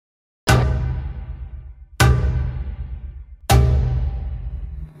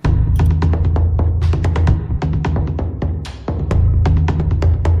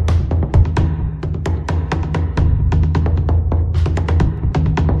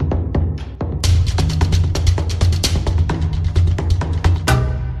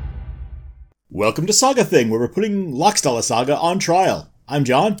Welcome to Saga Thing, where we're putting Lockstyle Saga on trial. I'm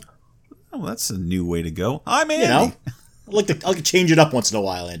John. Oh, that's a new way to go. I'm Andy. You know, I like to change it up once in a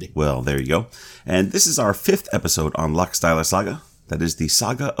while, Andy. Well, there you go. And this is our 5th episode on Lockstyle Saga. That is the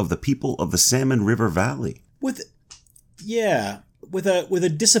saga of the people of the Salmon River Valley. With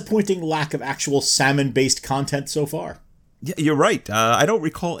a disappointing lack of actual salmon-based content so far. Yeah, you're right. I don't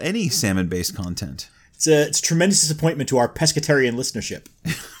recall any salmon-based content. It's a tremendous disappointment to our pescatarian listenership.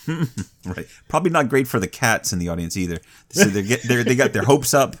 Right. Probably not great for the cats in the audience either. So they got their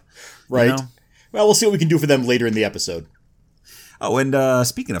hopes up. Right. You know? Well, we'll see what we can do for them later in the episode. Oh, and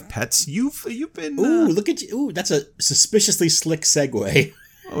speaking of pets, you've been... Ooh, look at you. Ooh, that's a suspiciously slick segue.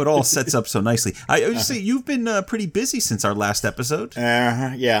 Oh, it all sets up so nicely. I would say you've been pretty busy since our last episode.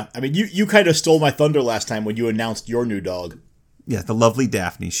 Yeah. I mean, you kind of stole my thunder last time when you announced your new dog. Yeah, the lovely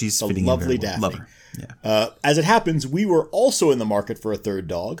Daphne. She's fitting in very well. Love her. Yeah. As it happens, we were also in the market for a third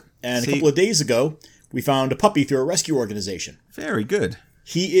dog, and a couple of days ago, we found a puppy through a rescue organization. Very good.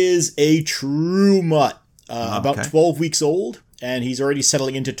 He is a true mutt, about 12 weeks old, and he's already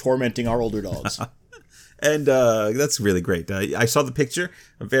settling into tormenting our older dogs. And that's really great. I saw the picture.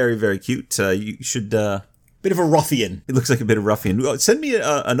 Very, very cute. You should... Bit of a ruffian. It looks like a bit of ruffian. Well, send me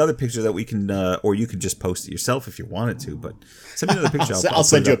another picture that we can, or you could just post it yourself if you wanted to, but send me another picture. I'll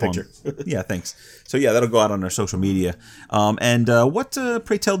send you a picture. Yeah, thanks. So yeah, that'll go out on our social media. And what,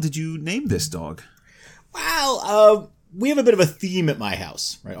 pray tell, did you name this dog? Well, we have a bit of a theme at my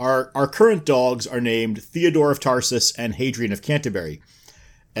house. Right? Our current dogs are named Theodore of Tarsus and Hadrian of Canterbury.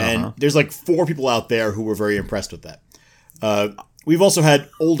 And there's like 4 people out there who were very impressed with that. We've also had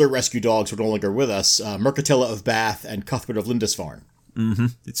older rescue dogs who are no longer with us, Mercatilla of Bath and Cuthbert of Lindisfarne. Mm-hmm.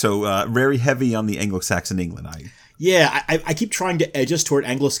 So very heavy on the Anglo-Saxon England. I keep trying to edge us toward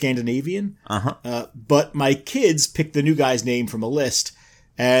Anglo-Scandinavian, but my kids picked the new guy's name from a list,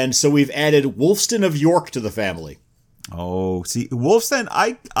 and so we've added Wulfstan of York to the family. Oh, see, Wulfstan,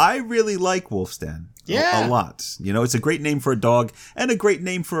 I really like Wulfstan. Yeah. A lot. You know, it's a great name for a dog and a great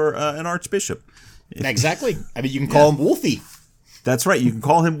name for an archbishop. Exactly. I mean, you can call him Wolfie. That's right. You can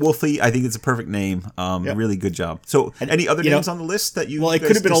call him Wolfie. I think it's a perfect name. Really good job. So, any other names on the list that you? Well, it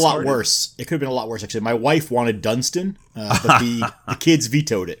could have been a lot worse. It could have been a lot worse, actually. My wife wanted Dunstan, but the kids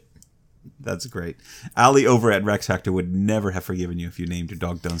vetoed it. That's great. Ali over at Rex Factor would never have forgiven you if you named your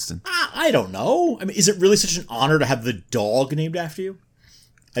dog Dunstan. I don't know. I mean, is it really such an honor to have the dog named after you?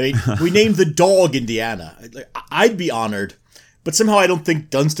 I mean, we named the dog Indiana. I'd be honored, but somehow I don't think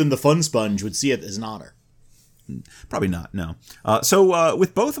Dunstan the Fun Sponge would see it as an honor. Probably not, no. So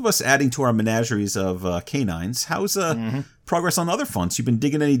with both of us adding to our menageries of canines, how's progress on other fronts? You been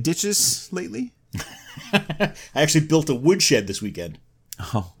digging any ditches lately? I actually built a woodshed this weekend.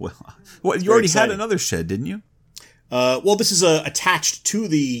 Oh, well, you already had another shed, didn't you? Well, this is attached to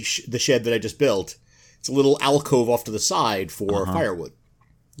the shed that I just built. It's a little alcove off to the side for firewood.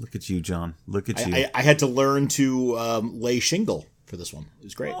 Look at you, John. Look at you. I had to learn to lay shingle for this one. It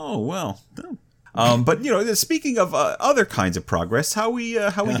was great. Oh, well. But you know, speaking of other kinds of progress, how we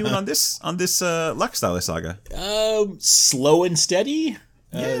doing on this Lockstyle Saga? Slow and steady.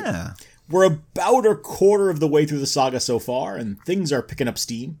 Yeah, we're about a quarter of the way through the saga so far, and things are picking up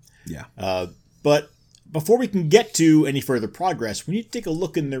steam. Yeah. But before we can get to any further progress, we need to take a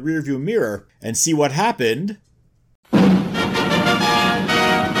look in the rearview mirror and see what happened.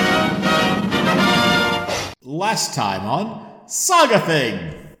 Last time on Saga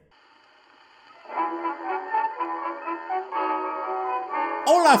Thing.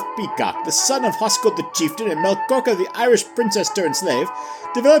 Olaf Peacock, the son of Hosgood the chieftain and Melkorka the Irish princess turned slave,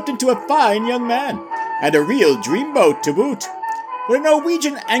 developed into a fine young man, and a real dreamboat to boot. When a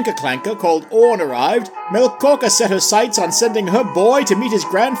Norwegian anchor clanker called Orn arrived, Melkorka set her sights on sending her boy to meet his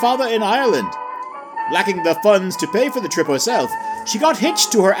grandfather in Ireland. Lacking the funds to pay for the trip herself, she got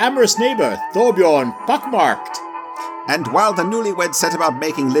hitched to her amorous neighbour, Thorbjorn Pockmarked. And while the newlyweds set about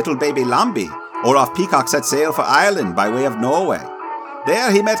making little baby Lambi, Olaf Peacock set sail for Ireland by way of Norway.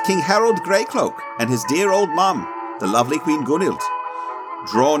 There he met King Harold Greycloak and his dear old mum, the lovely Queen Gunhild.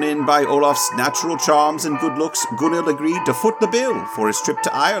 Drawn in by Olaf's natural charms and good looks, Gunhild agreed to foot the bill for his trip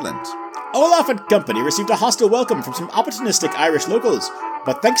to Ireland. Olaf and company received a hostile welcome from some opportunistic Irish locals,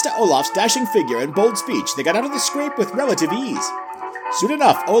 but thanks to Olaf's dashing figure and bold speech, they got out of the scrape with relative ease. Soon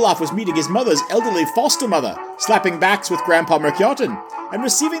enough, Olaf was meeting his mother's elderly foster mother, slapping backs with Grandpa Merkjotun, and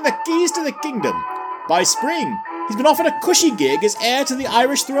receiving the keys to the kingdom. By spring, he's been offered a cushy gig as heir to the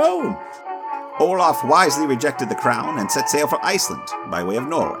Irish throne. Olaf wisely rejected the crown and set sail for Iceland by way of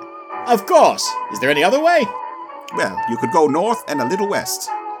Norway. Of course! Is there any other way? Well, you could go north and a little west.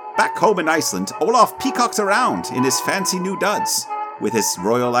 Back home in Iceland, Olaf peacocks around in his fancy new duds. With his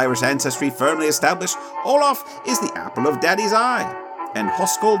royal Irish ancestry firmly established, Olaf is the apple of Daddy's eye, and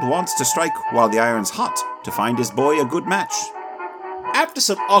Hoskold wants to strike while the iron's hot to find his boy a good match. After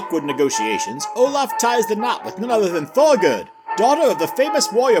some awkward negotiations, Olaf ties the knot with none other than Thorgerd, daughter of the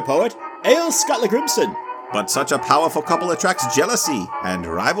famous warrior poet Egil Skallagrimsson. But such a powerful couple attracts jealousy and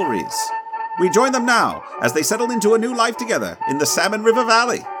rivalries. We join them now as they settle into a new life together in the Salmon River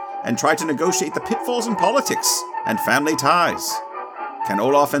Valley and try to negotiate the pitfalls in politics and family ties. Can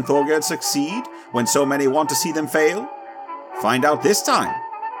Olaf and Thorgerd succeed when so many want to see them fail? Find out this time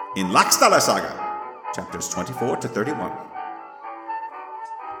in Laxdala Saga, chapters 24 to 31.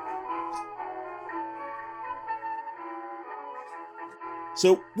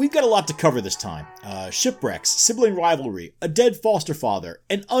 So, we've got a lot to cover this time. Shipwrecks, sibling rivalry, a dead foster father,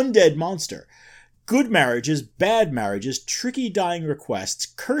 an undead monster, good marriages, bad marriages, tricky dying requests,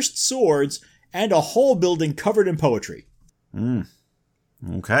 cursed swords, and a whole building covered in poetry.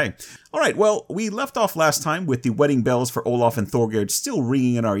 Okay. All right, well, we left off last time with the wedding bells for Olaf and Thorgerd still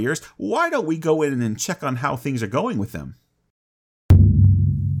ringing in our ears. Why don't we go in and check on how things are going with them?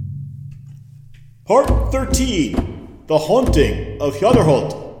 Part 13. The Haunting of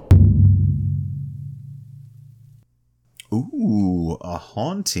Hjardarholt. Ooh, a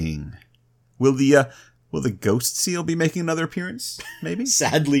haunting. Will the ghost seal be making another appearance? Maybe?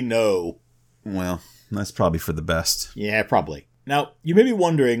 Sadly, no. Well, that's probably for the best. Yeah, probably. Now, you may be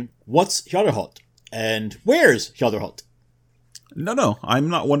wondering, what's Hjardarholt? And where's Hjardarholt? No, I'm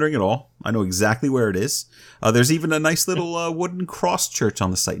not wondering at all. I know exactly where it is. There's even a nice little wooden cross church on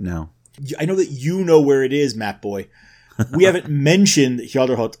the site now. I know that you know where it is, Map Boy. We haven't mentioned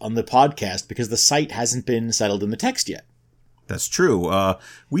Hjardarholt on the podcast because the site hasn't been settled in the text yet. That's true.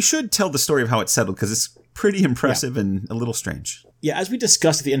 We should tell the story of how it settled because it's pretty impressive and a little strange. Yeah, as we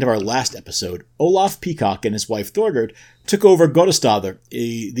discussed at the end of our last episode, Olaf Peacock and his wife Thorgerd took over Godestadr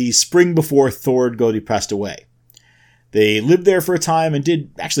the spring before Thord Godi passed away. They lived there for a time and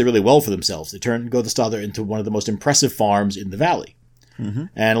did actually really well for themselves. They turned Godestadr into one of the most impressive farms in the valley. Mm-hmm.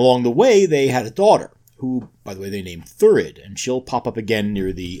 And along the way, they had a daughter, who, by the way, they named Thurid, and she'll pop up again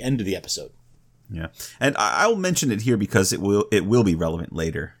near the end of the episode. Yeah, and I'll mention it here because it will be relevant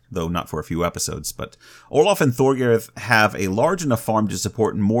later, though not for a few episodes. But Olaf and Thorgerd have a large enough farm to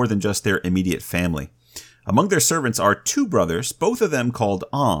support more than just their immediate family. Among their servants are two brothers, both of them called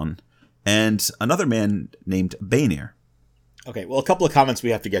An, and another man named Bainir. Okay, well, a couple of comments we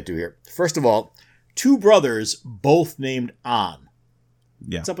have to get to here. First of all, two brothers, both named An.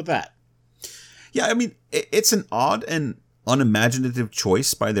 Yeah. What's up with that? Yeah, I mean, it's an odd and unimaginative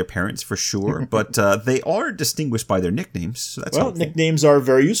choice by their parents for sure, but they are distinguished by their nicknames, so that's helpful. Nicknames are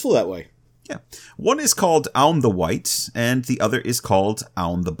very useful that way. Yeah. One is called Aun the White, and the other is called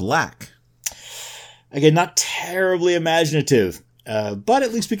Aun the Black. Again, not terribly imaginative, but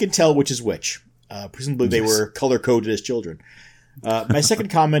at least we can tell which is which. Presumably they were color-coded as children. My second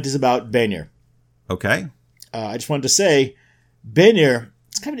comment is about Bainir. Okay. I just wanted to say, Bainir,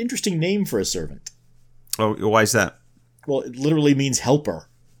 it's kind of an interesting name for a servant. Oh, why is that? Well, it literally means helper.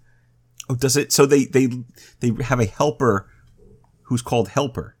 Oh, does it? So they have a helper who's called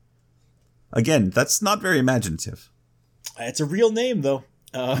Helper. Again, that's not very imaginative. It's a real name, though.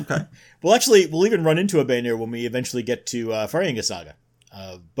 Okay. Well, actually, we'll even run into a Bainir when we eventually get to Faringa Saga.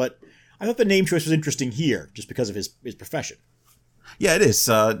 But I thought the name choice was interesting here, just because of his profession. Yeah, it is.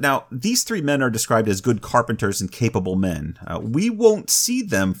 Now, these three men are described as good carpenters and capable men. We won't see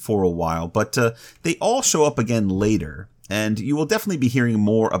them for a while, but they all show up again later, and you will definitely be hearing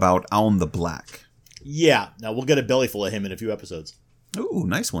more about Aun the Black. Yeah, now we'll get a bellyful of him in a few episodes. Ooh,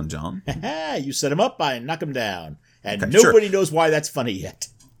 nice one, John. You set him up, I knock him down. And Okay, nobody sure. knows why that's funny yet.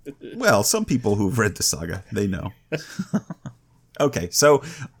 Well, some people who've read the saga, they know. Okay, so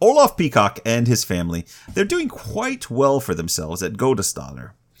Olaf Peacock and his family, they're doing quite well for themselves at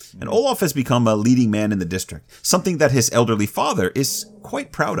Godestadr. And Olaf has become a leading man in the district, something that his elderly father is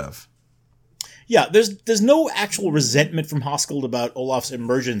quite proud of. Yeah, there's no actual resentment from Hoskold about Olaf's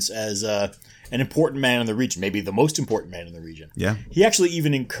emergence as an important man in the region, maybe the most important man in the region. Yeah. He actually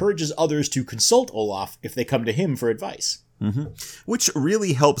even encourages others to consult Olaf if they come to him for advice. Mm-hmm. Which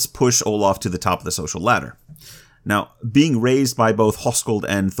really helps push Olaf to the top of the social ladder. Now, being raised by both Hoskold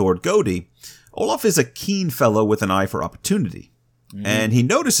and Thord Godi, Olaf is a keen fellow with an eye for opportunity. And he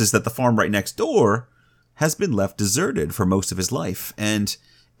notices that the farm right next door has been left deserted for most of his life, and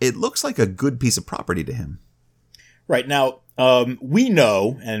it looks like a good piece of property to him. Right, now, we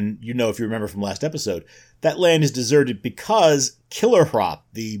know, and you know if you remember from last episode, that land is deserted because Killerhrop,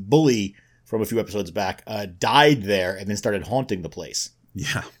 the bully from a few episodes back, died there and then started haunting the place.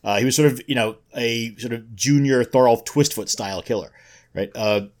 Yeah. He was sort of, a sort of junior Thorolf Twistfoot style killer. right?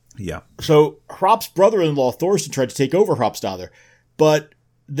 Yeah. So Hrop's brother-in-law Thorsten tried to take over Hropstadr, but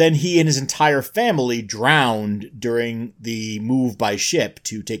then he and his entire family drowned during the move by ship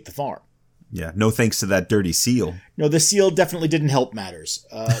to take the farm. Yeah, no thanks to that dirty seal. No, the seal definitely didn't help matters.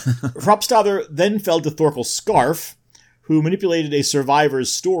 Hropstadr then fell to Thorkel Scarf, who manipulated a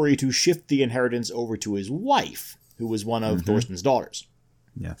survivor's story to shift the inheritance over to his wife, who was one of Thorsten's daughters.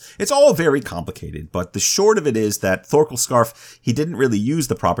 Yeah, it's all very complicated, but the short of it is that Thorkel Scarf, he didn't really use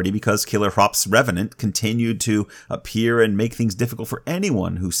the property because Killer Hrop's Revenant continued to appear and make things difficult for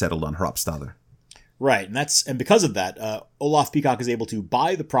anyone who settled on Hropstadr. Right, and because of that, Olaf Peacock is able to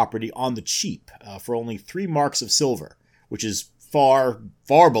buy the property on the cheap for only 3 marks of silver, which is far,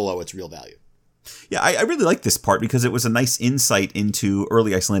 far below its real value. Yeah, I really like this part because it was a nice insight into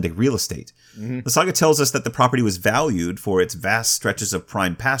early Icelandic real estate. The saga tells us that the property was valued for its vast stretches of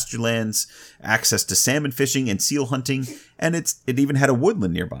prime pasture lands, access to salmon fishing and seal hunting, and it even had a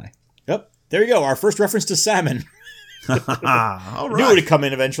woodland nearby. Yep, there you go, our first reference to salmon. All Knew it right. would come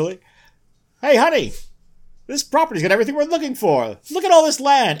in eventually. Hey, honey, this property's got everything we're looking for. Look at all this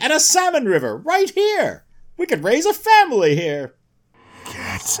land and a salmon river right here. We could raise a family here.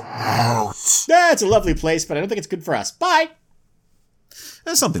 Get out. That's a lovely place, but I don't think it's good for us. Bye.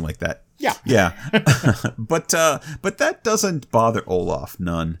 Something like that. Yeah. Yeah. But that doesn't bother Olaf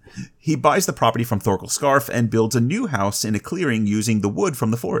none. He buys the property from Thorkel Scarf and builds a new house in a clearing using the wood from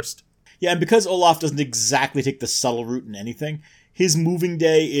the forest. Yeah, and because Olaf doesn't exactly take the subtle route in anything, his moving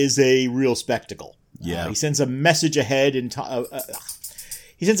day is a real spectacle. Yeah. He sends a message ahead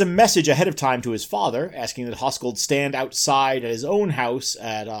He sends a message ahead of time to his father, asking that Hoskuld stand outside at his own house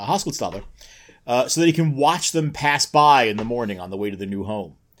at Hoskildstadr, so that he can watch them pass by in the morning on the way to their new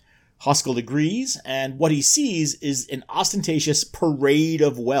home. Hoskuld agrees, and what he sees is an ostentatious parade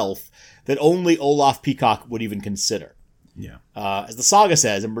of wealth that only Olaf Peacock would even consider. Yeah. As the saga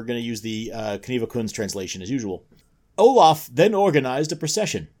says, and we're going to use the Kniva Kunz translation as usual, Olaf then organized a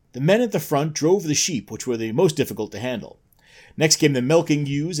procession. The men at the front drove the sheep, which were the most difficult to handle. Next came the milking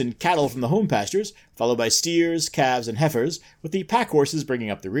ewes and cattle from the home pastures, followed by steers, calves, and heifers, with the pack horses bringing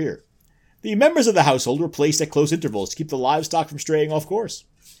up the rear. The members of the household were placed at close intervals to keep the livestock from straying off course.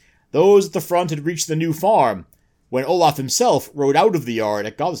 Those at the front had reached the new farm, when Olaf himself rode out of the yard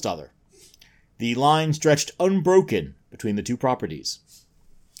at Godstadr. The line stretched unbroken between the two properties.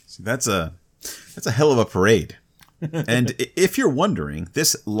 See, that's a hell of a parade. And if you're wondering,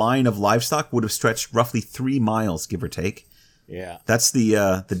 this line of livestock would have stretched roughly 3 miles, give or take. Yeah. That's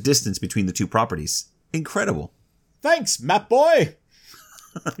the distance between the two properties. Incredible. Thanks, map boy!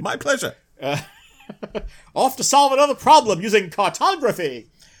 My pleasure. Off to solve another problem using cartography!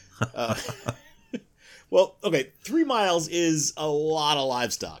 Well, okay, 3 miles is a lot of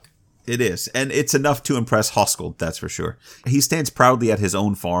livestock. It is, and it's enough to impress Hoskuld, that's for sure. He stands proudly at his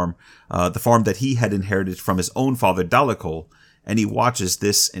own farm, the farm that he had inherited from his own father, Dalekol, and he watches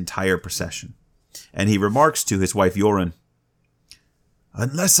this entire procession. And he remarks to his wife, Jorun,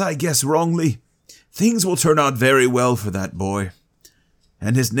 "Unless I guess wrongly, things will turn out very well for that boy,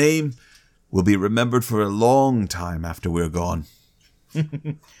 and his name will be remembered for a long time after we're gone."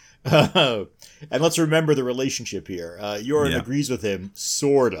 And let's remember the relationship here. Jorun agrees with him,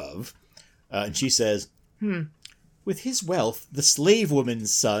 sort of. And she says, with his wealth, the slave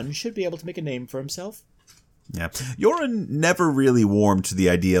woman's son should be able to make a name for himself. Yeah. Jorun never really warmed to the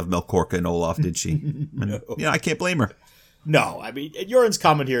idea of Melkorka and Olaf, did she? No. Yeah, I can't blame her. No, I mean, Jorun's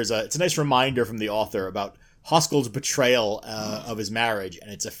comment here is it's a nice reminder from the author about Hoskuld's betrayal of his marriage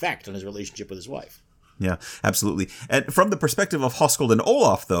and its effect on his relationship with his wife. Yeah, absolutely. And from the perspective of Hoskuld and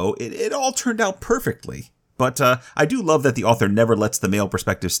Olaf, though, it all turned out perfectly. But I do love that the author never lets the male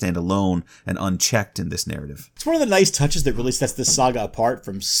perspective stand alone and unchecked in this narrative. It's one of the nice touches that really sets this saga apart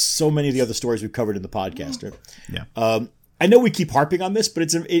from so many of the other stories we've covered in the podcast. Right? Yeah. I know we keep harping on this,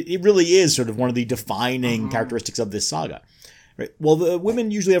 but it really is sort of one of the defining characteristics of this saga. Right? While the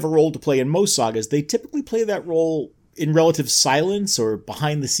women usually have a role to play in most sagas, they typically play that role in relative silence or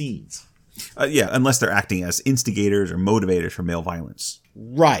behind the scenes. Yeah, unless they're acting as instigators or motivators for male violence.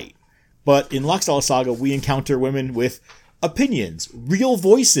 Right. But in Laxdala Saga, we encounter women with opinions, real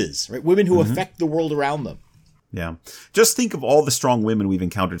voices, right? Women who affect the world around them. Yeah. Just think of all the strong women we've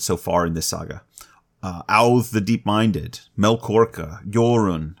encountered so far in this saga. Auth the Deep-Minded, Melkorka,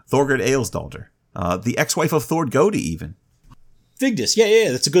 Jorun, Thorgerd Aelsdalder, the ex-wife of Thord Godi even. Vigdis,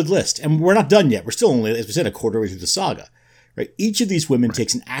 yeah, that's a good list. And we're not done yet. We're still only, as we said, a quarter way through the saga. Right? Each of these women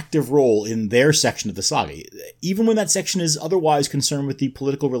takes an active role in their section of the saga, even when that section is otherwise concerned with the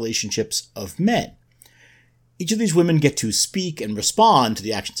political relationships of men. Each of these women get to speak and respond to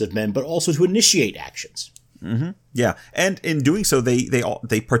the actions of men, but also to initiate actions. Yeah, and in doing so,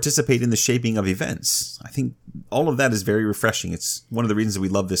 they participate in the shaping of events. I think all of that is very refreshing. It's one of the reasons that we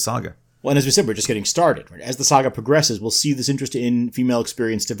love this saga. Well, and as we said, we're just getting started. Right? As the saga progresses, we'll see this interest in female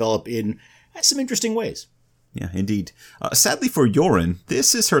experience develop in some interesting ways. Yeah, indeed. Sadly for Yoren,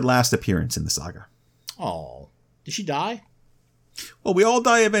 this is her last appearance in the saga. Oh, did she die? Well, we all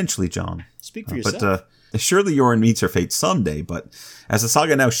die eventually, John. Speak for yourself. But surely Yoren meets her fate someday, but as the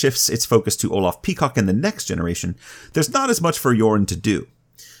saga now shifts its focus to Olaf Peacock and the next generation, there's not as much for Yoren to do.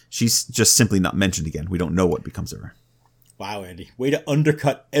 She's just simply not mentioned again. We don't know what becomes of her. Wow, Andy. Way to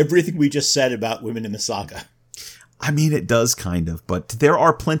undercut everything we just said about women in the saga. I mean, it does kind of, but there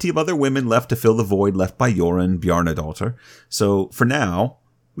are plenty of other women left to fill the void left by Yoren Bjarnadottir. So, for now,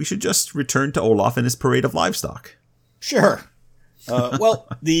 we should just return to Olaf and his parade of livestock. Sure. Well,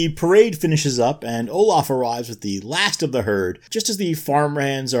 the parade finishes up, and Olaf arrives with the last of the herd, just as the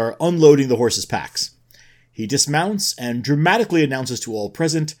farmhands are unloading the horses' packs. He dismounts and dramatically announces to all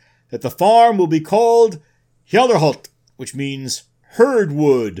present that the farm will be called Hjaldarholt, which means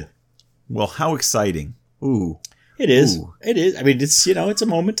Herdwood. Well, how exciting. Ooh. It is. Ooh. It is. I mean, it's a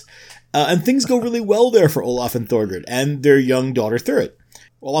moment. And things go really well there for Olaf and Thorgrid and their young daughter Thurid.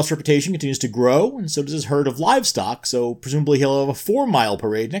 Olaf's reputation continues to grow, and so does his herd of livestock, so presumably he'll have a 4-mile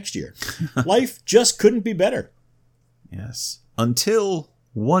parade next year. Life just couldn't be better. Yes. Until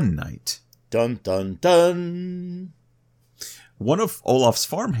one night. Dun, dun, dun. One of Olaf's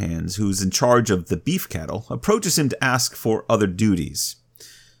farmhands, who's in charge of the beef cattle, approaches him to ask for other duties.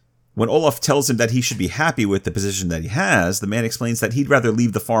 When Olaf tells him that he should be happy with the position that he has, the man explains that he'd rather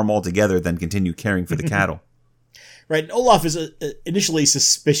leave the farm altogether than continue caring for the cattle. Right, and Olaf is initially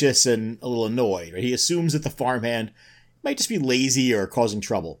suspicious and a little annoyed. Right? He assumes that the farmhand might just be lazy or causing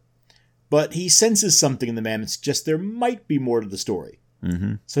trouble. But he senses something in the man and suggests there might be more to the story.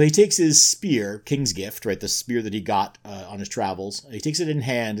 Mm-hmm. So he takes his spear, King's Gift, right, the spear that he got on his travels. He takes it in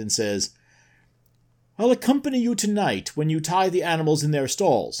hand and says, "I'll accompany you tonight when you tie the animals in their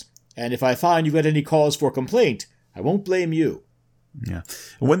stalls. And if I find you've got any cause for complaint, I won't blame you." Yeah.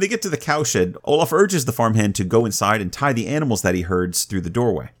 And when they get to the cowshed, Olaf urges the farmhand to go inside and tie the animals that he herds through the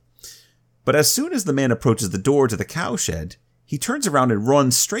doorway. But as soon as the man approaches the door to the cowshed, he turns around and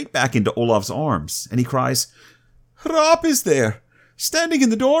runs straight back into Olaf's arms, and he cries, "Hrap is there, standing in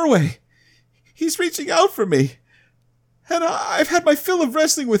the doorway. He's reaching out for me, and I've had my fill of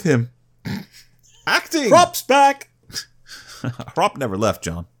wrestling with him. Acting!" Hrap's back! Hrap never left,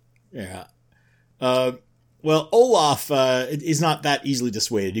 John. Yeah. Well, Olaf is not that easily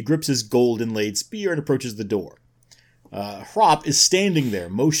dissuaded. He grips his gold inlaid spear and approaches the door. Hrap is standing there,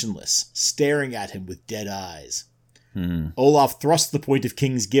 motionless, staring at him with dead eyes. Olaf thrusts the point of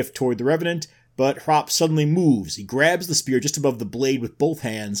King's Gift toward the Revenant, but Hrap suddenly moves. He grabs the spear just above the blade with both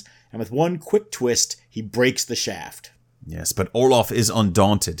hands, and with one quick twist, he breaks the shaft. Yes, but Olaf is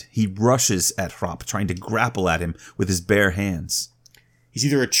undaunted. He rushes at Hrap, trying to grapple at him with his bare hands. He's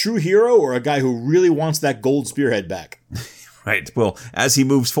either a true hero or a guy who really wants that gold spearhead back. Right. Well, as he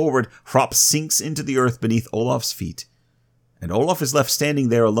moves forward, Hrap sinks into the earth beneath Olaf's feet. And Olaf is left standing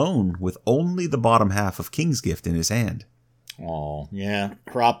there alone with only the bottom half of King's Gift in his hand. Oh, yeah.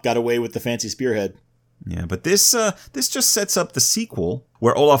 Hrap got away with the fancy spearhead. Yeah, but this just sets up the sequel,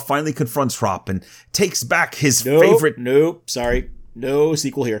 where Olaf finally confronts Hrap and takes back his favorite... Nope, sorry. No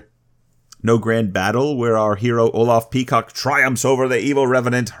sequel here. No grand battle where our hero Olaf Peacock triumphs over the evil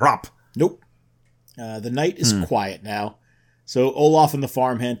revenant Hrap. Nope. The night is quiet now, so Olaf and the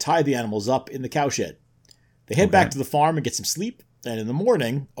farmhand tie the animals up in the cowshed. They head back to the farm and get some sleep, and in the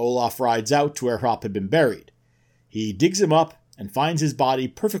morning, Olaf rides out to where Hrap had been buried. He digs him up and finds his body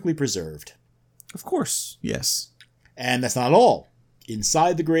perfectly preserved. Of course, yes. And that's not all.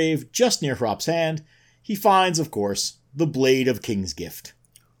 Inside the grave, just near Hrap's hand, he finds, of course, the blade of King's Gift.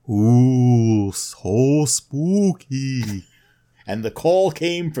 Ooh, so spooky. And the call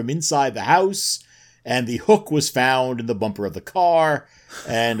came from inside the house, and the hook was found in the bumper of the car,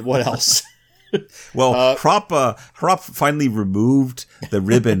 and what else? Well, Hrap finally removed the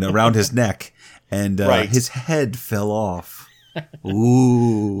ribbon around his neck, and his head fell off.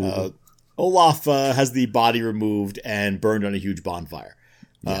 Ooh. Olaf has the body removed and burned on a huge bonfire.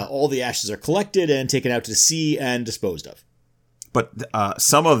 All the ashes are collected and taken out to sea and disposed of. But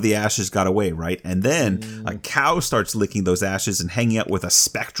some of the ashes got away, right? And then a cow starts licking those ashes and hanging out with a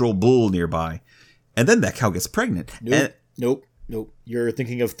spectral bull nearby. And then that cow gets pregnant. Nope. You're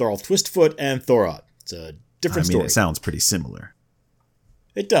thinking of Thorolf Twistfoot and Thorod. It's a different story. It sounds pretty similar.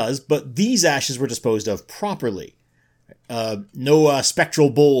 It does, but these ashes were disposed of properly. No spectral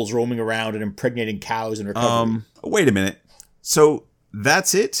bulls roaming around and impregnating cows in recovery. Wait a minute. So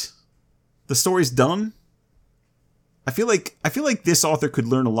that's it? The story's done? I feel like this author could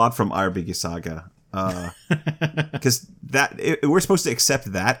learn a lot from Eyrbyggja Saga. Because we're supposed to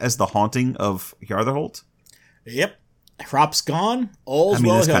accept that as the haunting of Hjarðarholt. Yep. Hrop's gone. All's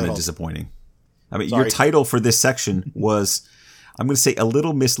well. That's kind of disappointing. I mean, your title for this section was, I'm going to say, a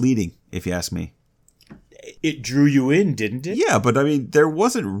little misleading, if you ask me. It drew you in, didn't it? Yeah, but I mean, there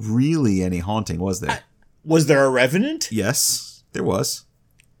wasn't really any haunting, was there? Was there a revenant? Yes, there was.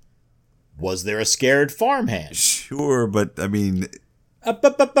 Was there a scared farmhand? Sure, but I mean...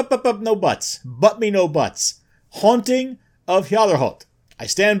 No buts. But me no buts. Haunting of Hjarðarholt. I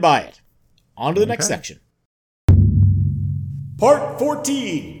stand by it. On to the next section. Part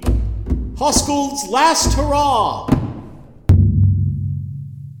 14. Hoskuld's Last Hurrah.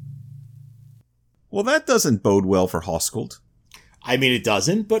 Well, that doesn't bode well for Hoskuld. I mean, it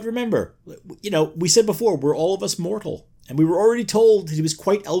doesn't, but remember, we said before, we're all of us mortal. And we were already told that he was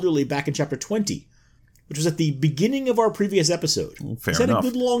quite elderly back in chapter 20, which was at the beginning of our previous episode. Fair He's had enough. a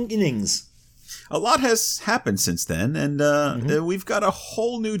good long innings. A lot has happened since then, and we've got a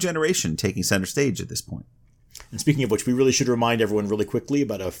whole new generation taking center stage at this point. And speaking of which, we really should remind everyone really quickly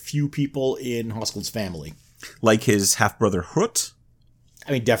about a few people in Hoskuld's family. Like his half-brother Hrut.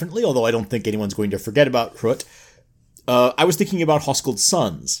 I mean, definitely, although I don't think anyone's going to forget about Hrut. I was thinking about Hoskuld's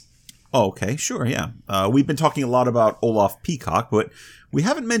sons. Oh, okay, sure, yeah. We've been talking a lot about Olaf Peacock, but we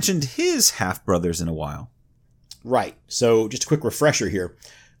haven't mentioned his half-brothers in a while. Right, so just a quick refresher here.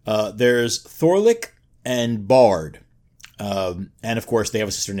 There's Thorlik and Bard. And of course, they have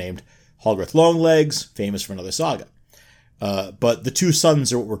a sister named Hallgrímr Longlegs, famous for another saga. But the two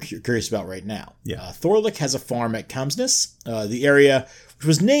sons are what we're curious about right now. Yeah. Thorlik has a farm at Kamsnes, the area which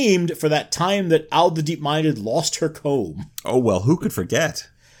was named for that time that Al the Deep-Minded lost her comb. Oh, well, who could forget?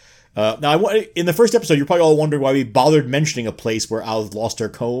 Now, in the first episode, you're probably all wondering why we bothered mentioning a place where Al lost her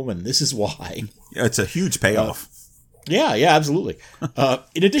comb, and this is why. It's a huge payoff. Yeah, absolutely.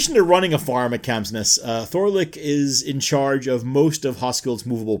 In addition to running a farm at Kamsnes, Thorlik is in charge of most of Hoskuld's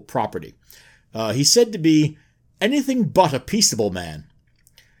movable property. He's said to be anything but a peaceable man.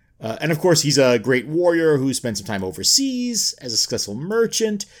 And of course, he's a great warrior who spent some time overseas as a successful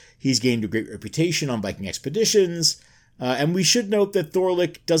merchant. He's gained a great reputation on Viking expeditions. And we should note that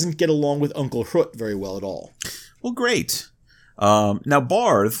Thorlik doesn't get along with Uncle Hrut very well at all. Well, great. Now,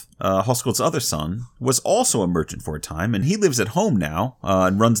 Barth, Hoskuld's other son, was also a merchant for a time, and he lives at home now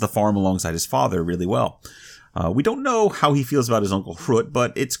and runs the farm alongside his father really well. We don't know how he feels about his Uncle Hrut,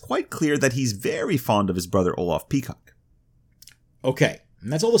 but it's quite clear that he's very fond of his brother Olaf Peacock. Okay,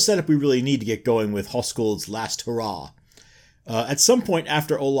 and that's all the setup we really need to get going with Hoskuld's Last Hurrah. At some point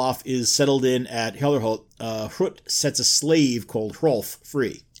after Olaf is settled in at Hjarðarholt, Hrut sets a slave called Hrolf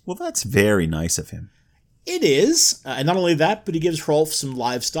free. Well, that's very nice of him. It is, and not only that, but he gives Hrolf some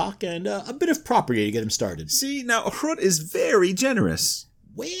livestock and a bit of property to get him started. See, now Hrut is very generous.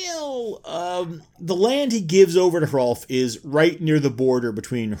 Well, the land he gives over to Hrolf is right near the border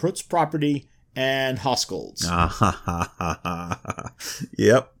between Hrut's property and Hoskuld's.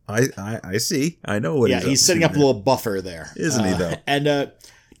 Yep, I see. I know what he's setting up a little buffer there. Isn't he, though? And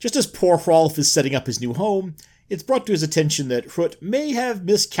just as poor Hrolf is setting up his new home, it's brought to his attention that Hrut may have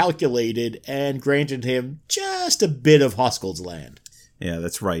miscalculated and granted him just a bit of Hoskuld's land. Yeah,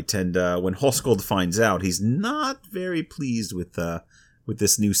 that's right. And when Hoskuld finds out, he's not very pleased with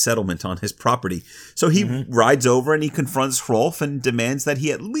this new settlement on his property. So he rides over and he confronts Hrolf and demands that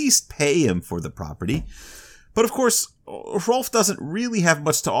he at least pay him for the property. But of course, Hrolf doesn't really have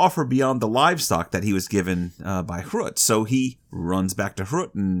much to offer beyond the livestock that he was given by Hrut. So he runs back to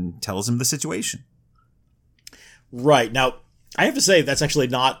Hrut and tells him the situation. Right. Now, I have to say, that's actually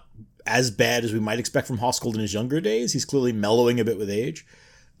not as bad as we might expect from Hoskuld in his younger days. He's clearly mellowing a bit with age.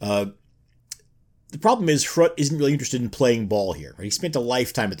 The problem is Hrut isn't really interested in playing ball here. Right? He spent a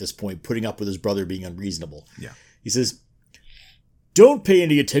lifetime at this point putting up with his brother being unreasonable. Yeah. He says, "Don't pay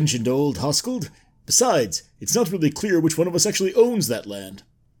any attention to old Hoskuld. Besides, it's not really clear which one of us actually owns that land."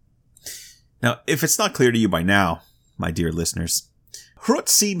 Now, if it's not clear to you by now, my dear listeners, Hrut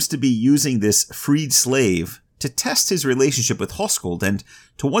seems to be using this freed slave to test his relationship with Hoskuld and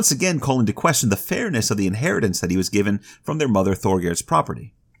to once again call into question the fairness of the inheritance that he was given from their mother Thorgerd's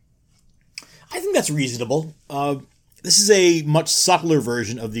property. I think that's reasonable. This is a much subtler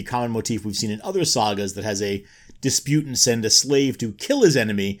version of the common motif we've seen in other sagas that has a disputant send a slave to kill his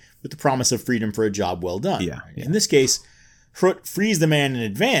enemy with the promise of freedom for a job well done. Yeah. In this case, Hrut frees the man in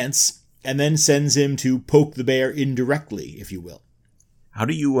advance and then sends him to poke the bear indirectly, if you will. How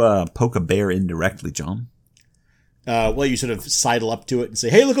do you poke a bear indirectly, John? Well, you sort of sidle up to it and say,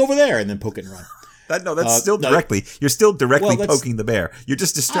 "Hey, look over there," and then poke it and run. That's still directly. You're still directly poking the bear. You're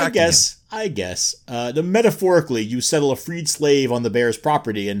just distracting him. I guess. Metaphorically, you settle a freed slave on the bear's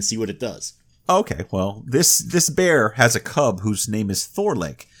property and see what it does. Okay, well, this bear has a cub whose name is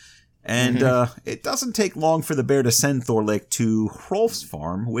Thorlake. And it doesn't take long for the bear to send Thorlake to Hrolf's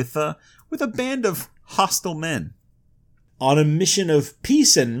farm with a band of hostile men. On a mission of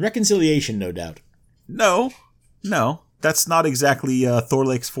peace and reconciliation, no doubt. No. That's not exactly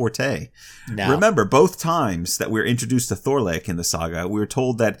Thorlake's forte. No. Remember, both times that we're introduced to Thorlake in the saga, we're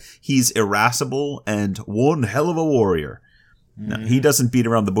told that he's irascible and one hell of a warrior. No, he doesn't beat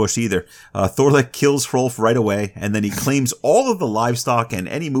around the bush either. Thorlake kills Hrolf right away, and then he claims all of the livestock and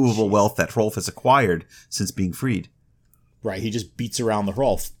any movable wealth that Hrolf has acquired since being freed. Right, he just beats around the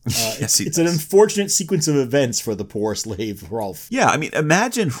Hrolf. Yes, it's an unfortunate sequence of events for the poor slave Hrolf. Yeah, I mean,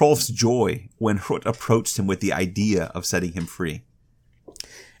 imagine Hrolf's joy when Hrut approached him with the idea of setting him free.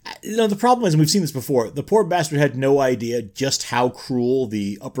 The problem is, and we've seen this before, the poor bastard had no idea just how cruel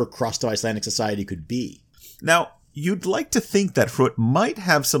the upper crust of Icelandic society could be. Now, you'd like to think that Hrut might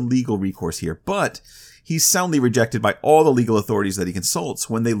have some legal recourse here, but he's soundly rejected by all the legal authorities that he consults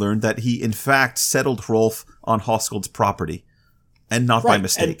when they learn that he, in fact, settled Hrolf on Hoskild's property, and not by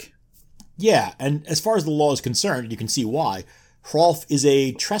mistake. And as far as the law is concerned, you can see why. Hrolf is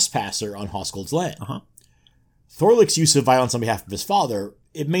a trespasser on Hoskild's land. Thorlake's use of violence on behalf of his father,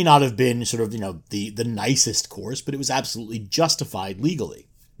 it may not have been sort of, the nicest course, but it was absolutely justified legally.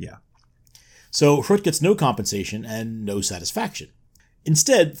 Yeah. So Hrut gets no compensation and no satisfaction.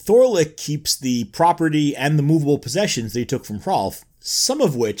 Instead, Thorlake keeps the property and the movable possessions that he took from Hrolf, some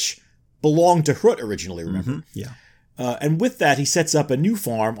of which belonged to Hrut originally, remember? Yeah. And with that, he sets up a new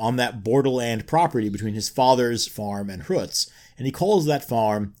farm on that borderland property between his father's farm and Hrut's, and he calls that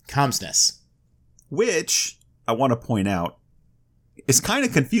farm Kamsnes. Which, I want to point out, is kind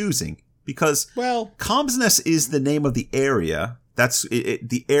of confusing, because Kamsnes is the name of the area. That's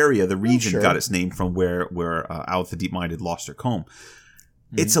the area, the region got its name from where Alf the Deep-Minded lost her comb.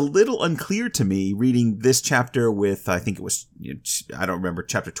 It's a little unclear to me reading this chapter with, I think it was, I don't remember,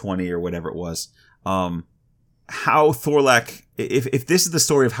 chapter 20 or whatever it was, how Thorlak, if this is the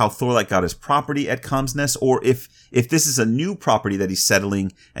story of how Thorlak got his property at Kamsnes, or if this is a new property that he's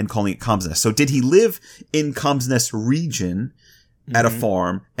settling and calling it Kamsnes. So did he live in Kamsnes region at a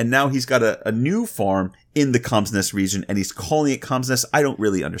farm, and now he's got a new farm in the Kamsnes region, and he's calling it Kamsnes? I don't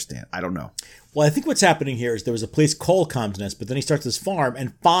really understand. I don't know. Well, I think what's happening here is there was a place called Kamsnes, but then he starts this farm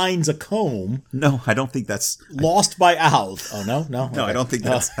and finds a comb. No, I don't think that's lost by Alf. Oh no. No, okay. I don't think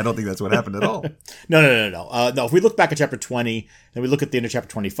that's what happened at all. No. No, if we look back at chapter 20 and we look at the end of chapter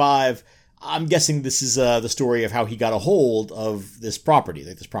 25, I'm guessing this is the story of how he got a hold of this property,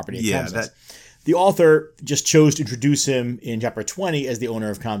 at Kamsnes. The author just chose to introduce him in chapter 20 as the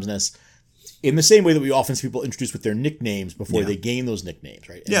owner of Kamsnes, in the same way that we often see people introduced with their nicknames before they gain those nicknames,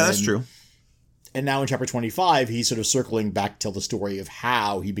 right? That's true. And now in chapter 25, he's sort of circling back to tell the story of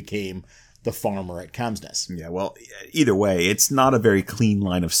how he became the farmer at Kamsnes. Yeah, well, either way, it's not a very clean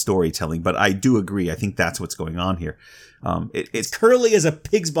line of storytelling, but I do agree. I think that's what's going on here. It's curly as a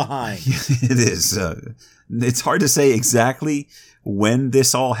pig's behind. It is. It's hard to say exactly when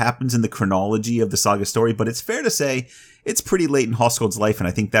this all happens in the chronology of the saga story, but it's fair to say it's pretty late in Hoskild's life, and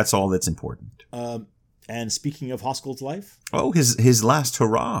I think that's all that's important. And speaking of Hoskild's life? Oh, his last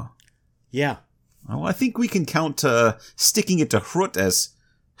hurrah. Yeah. Well, I think we can count sticking it to Hrut as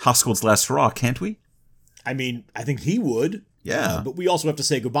Hoskild's last hurrah, can't we? I mean, I think he would. Yeah. But we also have to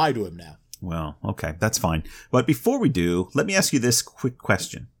say goodbye to him now. Well, okay, that's fine. But before we do, let me ask you this quick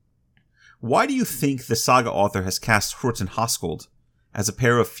question. Why do you think the saga author has cast Hrut and Hoskuld as a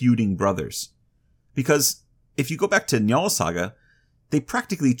pair of feuding brothers? Because if you go back to Njal Saga, they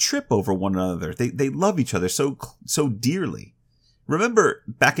practically trip over one another. They love each other so dearly. Remember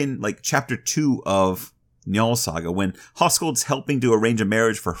back in chapter 2 of Njal Saga when Hoskuld's helping to arrange a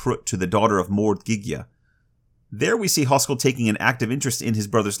marriage for Hrut to the daughter of Mord Gigya. There we see Hoskuld taking an active interest in his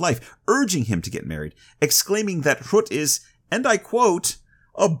brother's life, urging him to get married, exclaiming that Hrut is, and I quote,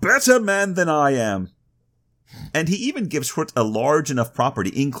 "a better man than I am." And he even gives Hrut a large enough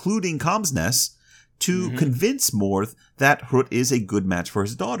property, including Kamsnes, to convince Mord that Hrut is a good match for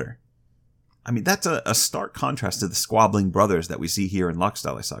his daughter. I mean, that's a stark contrast to the squabbling brothers that we see here in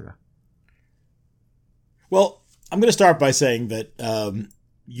Laxdæla Saga. Well, I'm going to start by saying that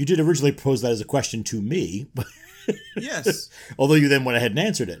you did originally pose that as a question to me. Yes. Although you then went ahead and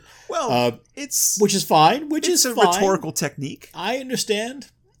answered it. Well, which is fine. It's a rhetorical technique. I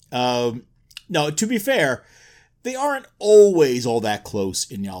understand. No, to be fair, they aren't always all that close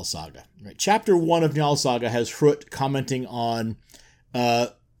in Njal Saga. Right? Chapter 1 of Njal Saga has Hrut commenting on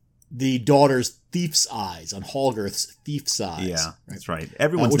the daughter's thief's eyes, on Holgerth's thief's eyes. Yeah, that's right.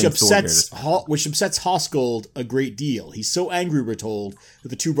 Everyone's which named upsets Thorgerd. which upsets Hoskuld a great deal. He's so angry, we're told, that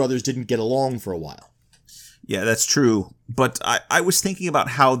the two brothers didn't get along for a while. Yeah, that's true. But I was thinking about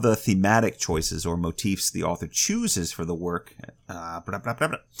how the thematic choices or motifs the author chooses for the work. But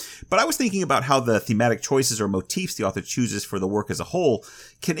I was thinking about how the thematic choices or motifs the author chooses for the work as a whole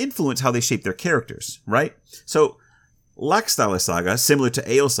can influence how they shape their characters, right? So, Laxdæla Saga, similar to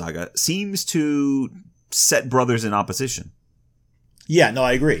Egil Saga, seems to set brothers in opposition. Yeah, no,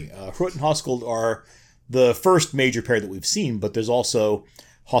 I agree. Hrut and Hoskuld are the first major pair that we've seen, but there's also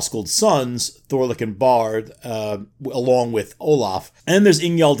Hoskuld's sons, Thorlik and Bard, along with Olaf. And then there's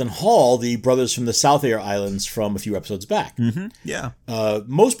Ingjald and Hall, the brothers from the South Air Islands from a few episodes back. Mm-hmm. Yeah.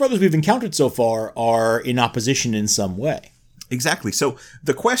 Most brothers we've encountered so far are in opposition in some way. Exactly. So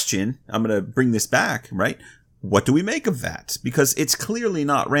the question, I'm going to bring this back, right? What do we make of that? Because it's clearly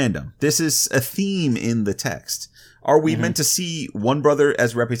not random. This is a theme in the text. Are we meant to see one brother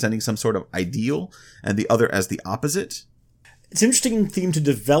as representing some sort of ideal and the other as the opposite? It's an interesting theme to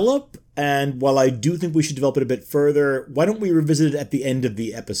develop, and while I do think we should develop it a bit further, why don't we revisit it at the end of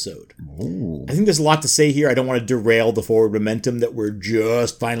the episode? Ooh. I think there's a lot to say here. I don't want to derail the forward momentum that we're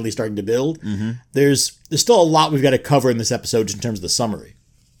just finally starting to build. Mm-hmm. There's still a lot we've got to cover in this episode just in terms of the summary.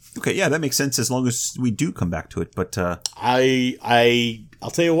 Okay, yeah, that makes sense as long as we do come back to it, but... I'll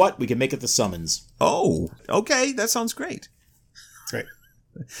tell you what, we can make it the summons. Oh, okay, that sounds great. Great.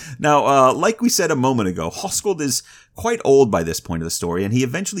 Now, like we said a moment ago, Hoskuld is quite old by this point of the story, and he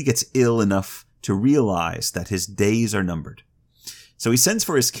eventually gets ill enough to realize that his days are numbered. So he sends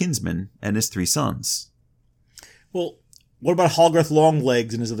for his kinsmen and his 3 sons. Well, what about Holgerth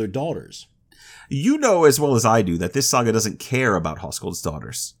Longlegs and his other daughters? You know as well as I do that this saga doesn't care about Hoskuld's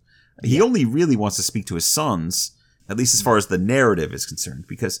daughters. He only really wants to speak to his sons, at least as far as the narrative is concerned,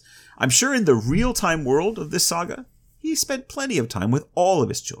 because I'm sure in the real-time world of this saga, he spent plenty of time with all of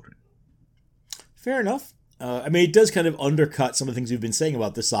his children. Fair enough. It does kind of undercut some of the things we've been saying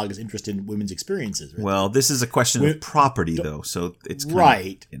about this saga's interest in women's experiences. Right? Well, this is a question of property, though, so it's kind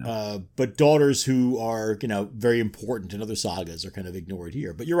right. of, but daughters who are, very important in other sagas are kind of ignored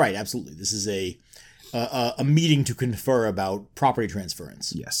here. But you're right, absolutely. This is a meeting to confer about property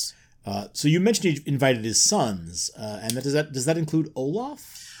transference. Yes. So you mentioned he invited his sons, and does that include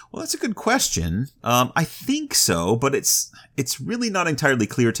Olaf? Well, that's a good question. I think so, but it's really not entirely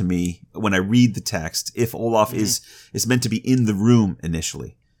clear to me when I read the text if Olaf is meant to be in the room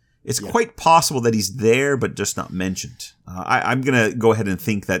initially. It's quite possible that he's there, but just not mentioned. I'm going to go ahead and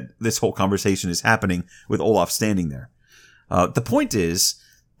think that this whole conversation is happening with Olaf standing there. The point is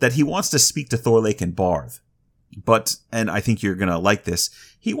that he wants to speak to Thorlake and Barth. But, and I think you're going to like this,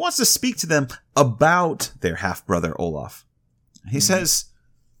 he wants to speak to them about their half-brother Olaf. He says,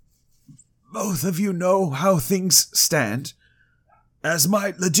 "Both of you know how things stand. As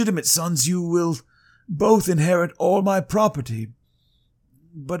my legitimate sons, you will both inherit all my property.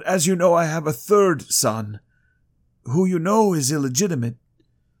 But as you know, I have a third son, who you know is illegitimate.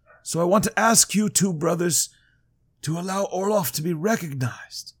 So I want to ask you 2 brothers to allow Olaf to be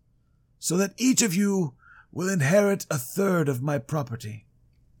recognized, so that each of you will inherit a third of my property."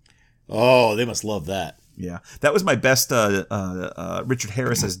 Oh, they must love that. yeah, that was my best Richard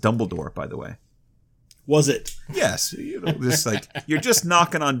Harris as Dumbledore, by the way. Was it? Yes, just like, you're just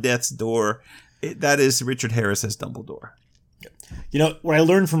knocking on death's door. That is Richard Harris as Dumbledore. What I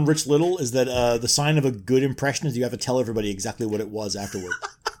learned from Rich Little is that the sign of a good impression is you have to tell everybody exactly what it was afterward.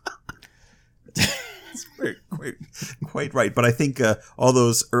 Quite right, but I think all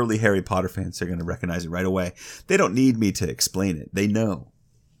those early Harry Potter fans are going to recognize it right away. They don't need me to explain it; they know.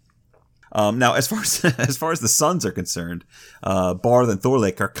 Now, as far as the sons are concerned, Barth and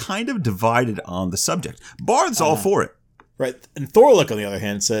Thorlake are kind of divided on the subject. Barth's all for it, right? And Thorlake, on the other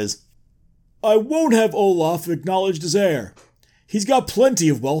hand, says, "I won't have Olaf acknowledged as heir. He's got plenty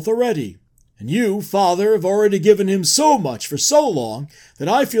of wealth already. And you, father, have already given him so much for so long that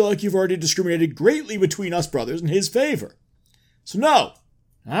I feel like you've already discriminated greatly between us brothers in his favor. So no,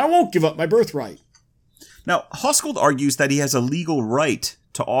 I won't give up my birthright." Now, Hoskuld argues that he has a legal right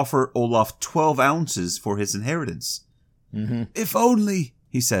to offer Olaf 12 ounces for his inheritance. Mm-hmm. "If only,"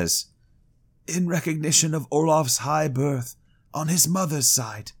 he says, "in recognition of Olaf's high birth on his mother's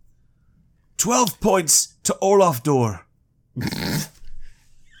side. 12 points to Olaf Dor."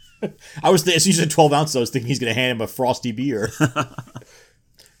 As soon as you said 12 ounces, I was thinking he's going to hand him a frosty beer.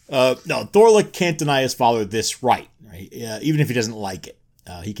 No, Thorlake can't deny his father this right? Even if he doesn't like it.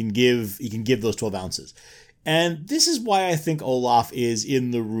 He can give those 12 ounces. And this is why I think Olaf is in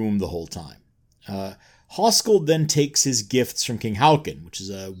the room the whole time. Hoskuld then takes his gifts from King Haakon, which is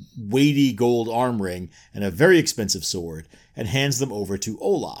a weighty gold arm ring and a very expensive sword, and hands them over to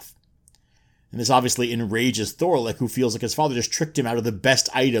Olaf. And this obviously enrages Thorlek, who feels like his father just tricked him out of the best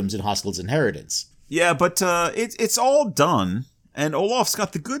items in Hoskuld's inheritance. Yeah, but it's all done, and Olaf's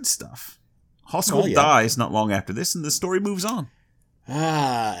got the good stuff. Hoskuld dies not long after this, and the story moves on.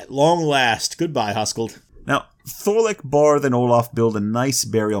 At long last. Goodbye, Hoskuld. Now, Thorlek, Barth, and Olaf build a nice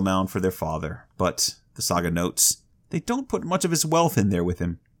burial mound for their father, but, the saga notes, they don't put much of his wealth in there with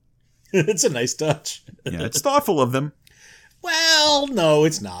him. It's a nice touch. Yeah, it's thoughtful of them. Well, no,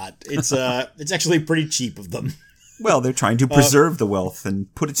 it's not. It's actually pretty cheap of them. Well, they're trying to preserve the wealth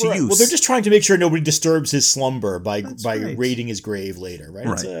and put it to use. Well, they're just trying to make sure nobody disturbs his slumber by right. raiding his grave later, right?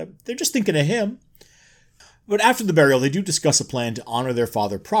 Right. They're just thinking of him. But after the burial, they do discuss a plan to honor their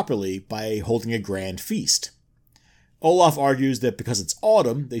father properly by holding a grand feast. Olaf argues that because it's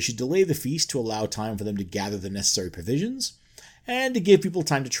autumn, they should delay the feast to allow time for them to gather the necessary provisions, and to give people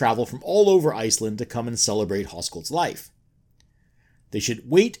time to travel from all over Iceland to come and celebrate Hoskuld's life. They should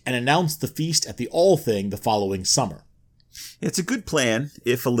wait and announce the feast at the Althing the following summer. It's a good plan,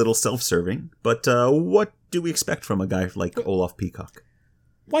 if a little self-serving, but what do we expect from a guy like Olaf Peacock?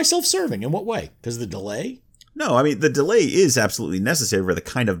 Why self-serving? In what way? Because of the delay? No, I mean, the delay is absolutely necessary for the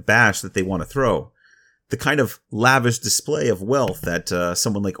kind of bash that they want to throw. The kind of lavish display of wealth that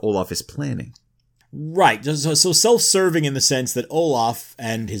someone like Olaf is planning. Right, so self-serving in the sense that Olaf,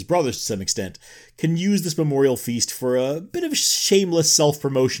 and his brothers to some extent, can use this memorial feast for a bit of shameless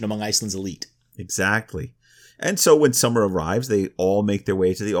self-promotion among Iceland's elite. Exactly. And so when summer arrives, they all make their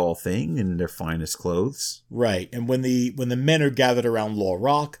way to the Althing in their finest clothes. Right, and when the men are gathered around Law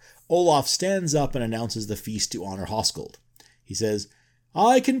Rock, Olaf stands up and announces the feast to honor Hoskuld. He says,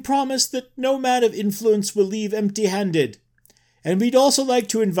 "I can promise that no man of influence will leave empty-handed. And we'd also like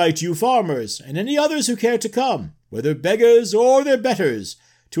to invite you farmers, and any others who care to come, whether beggars or their betters,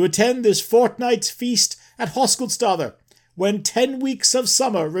 to attend this fortnight's feast at Hoskuldstaðr, when 10 weeks of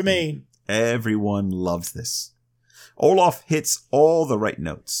summer remain." Everyone loves this. Olaf hits all the right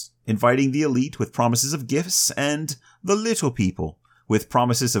notes, inviting the elite with promises of gifts, and the little people with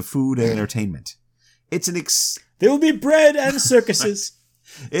promises of food and entertainment. It's There will be bread and circuses.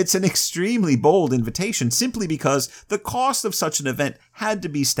 It's an extremely bold invitation simply because the cost of such an event had to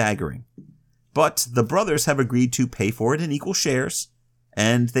be staggering. But the brothers have agreed to pay for it in equal shares,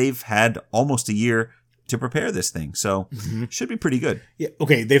 and they've had almost a year to prepare this thing, so should be pretty good. Yeah,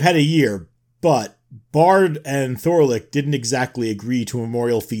 okay, they've had a year, but Bard and Thorlek didn't exactly agree to a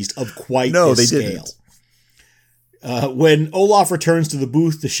memorial feast of quite this scale. Didn't. When Olaf returns to the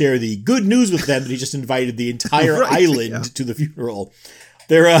booth to share the good news with them that he just invited the entire island to the funeral,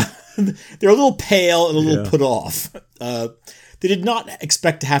 they're a little pale and a little put off. They did not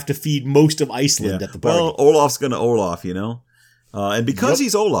expect to have to feed most of Iceland at the party. Well, Olaf's gonna Olaf, you know? And because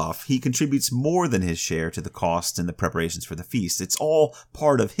he's Olaf, he contributes more than his share to the cost and the preparations for the feast. It's all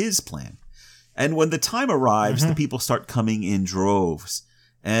part of his plan. And when the time arrives, the people start coming in droves.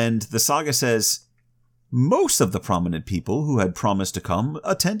 And the saga says most of the prominent people who had promised to come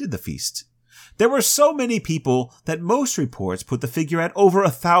attended the feast. There were so many people that most reports put the figure at over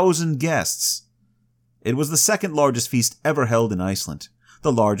 1,000 guests. It was the second largest feast ever held in Iceland,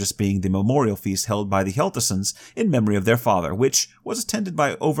 the largest being the memorial feast held by the Hjaltarsons in memory of their father, which was attended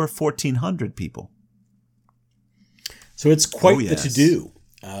by over 1,400 people. So it's quite the to-do.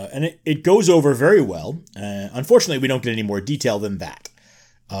 And it goes over very well. Unfortunately, we don't get any more detail than that.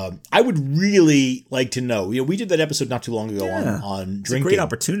 I would really like to know. We did that episode not too long ago on drinking. It's a great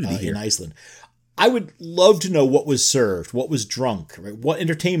opportunity here in Iceland. I would love to know what was served, what was drunk, right? What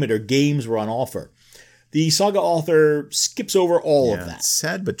entertainment or games were on offer. The saga author skips over all of that. It's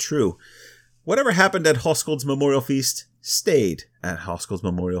sad but true. Whatever happened at Hoskuld's memorial feast stayed at Hoskuld's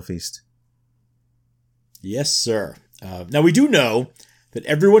memorial feast. Yes, sir. Now we do know that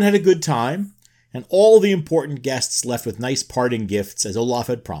everyone had a good time, and all the important guests left with nice parting gifts as Olaf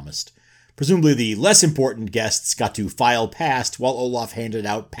had promised. Presumably the less important guests got to file past while Olaf handed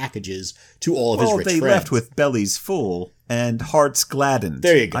out packages to all of his rich friends. They left with bellies full and hearts gladdened.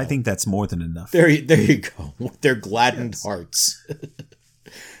 There you go. I think that's more than enough. There you go. With their gladdened hearts.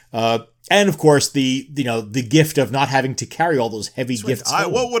 And of course the gift of not having to carry all those heavy gifts.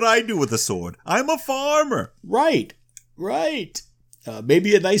 What would I do with a sword? I'm a farmer. Right.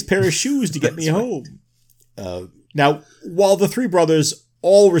 Maybe a nice pair of shoes to get me home. Now, while the three brothers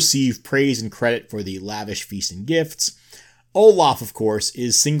all receive praise and credit for the lavish feast and gifts, Olaf, of course,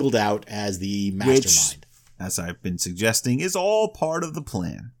 is singled out as the mastermind. Which, as I've been suggesting, is all part of the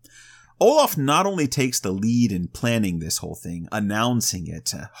plan. Olaf not only takes the lead in planning this whole thing, announcing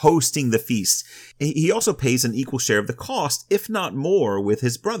it, hosting the feast, he also pays an equal share of the cost, if not more, with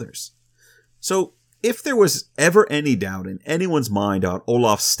his brothers. So, if there was ever any doubt in anyone's mind on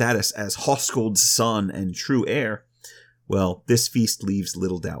Olaf's status as Hoskold's son and true heir, well, this feast leaves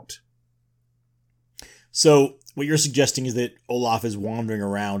little doubt. So, what you're suggesting is that Olaf is wandering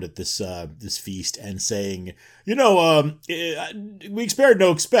around at this feast and saying, we spared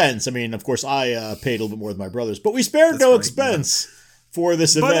no expense. I mean, of course, I paid a little bit more than my brothers, but we spared no expense for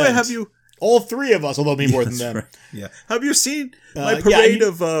this event. By the way, have you... All three of us, although me more than them. Right. Yeah. Have you seen my parade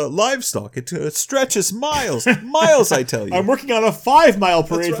of livestock? It stretches miles. Miles, I tell you. I'm working on a 5-mile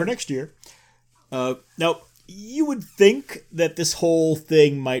parade for next year. Now, you would think that this whole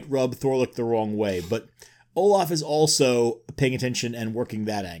thing might rub Thorlik the wrong way, but Olaf is also paying attention and working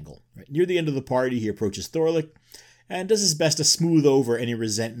that angle. Right? Near the end of the party, he approaches Thorlik and does his best to smooth over any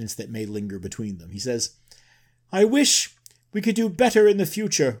resentments that may linger between them. He says, "I wish we could do better in the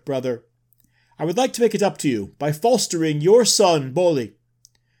future, brother. I would like to make it up to you by fostering your son, Bolli.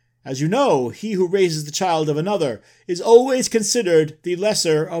 As you know, he who raises the child of another is always considered the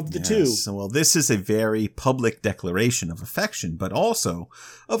lesser of the two." Well, this is a very public declaration of affection, but also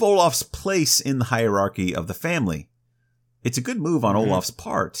of Olaf's place in the hierarchy of the family. It's a good move on Olaf's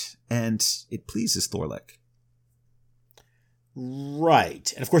part, and it pleases Thorlik.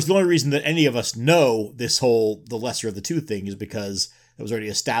 Right. And of course, the only reason that any of us know this whole the lesser of the two thing is because it was already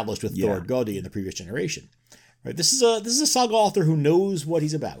established with Thord Godi in the previous generation. Right. This is a saga author who knows what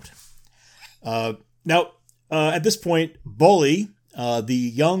he's about. Now, at this point, Bolli,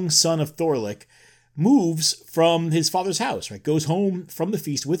 the young son of Thorlik, moves from his father's house. Right, goes home from the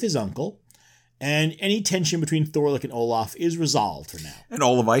feast with his uncle, and any tension between Thorlik and Olaf is resolved for now. And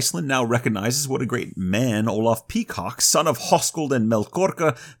all of Iceland now recognizes what a great man Olaf Peacock, son of Hoskold and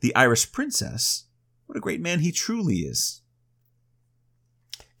Melkorka, the Irish princess, what a great man he truly is.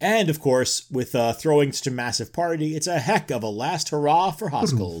 And, of course, with throwing such a massive party, it's a heck of a last hurrah for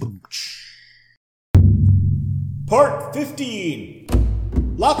Hoskold. Part 15.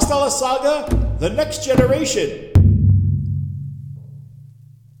 Laxdala Saga, The Next Generation.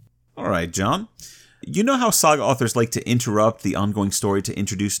 All right, John. You know how saga authors like to interrupt the ongoing story to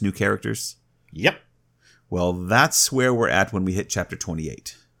introduce new characters? Yep. Well, that's where we're at when we hit chapter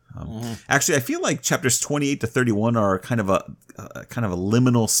 28. Actually, I feel like chapters 28 to 31 are kind of a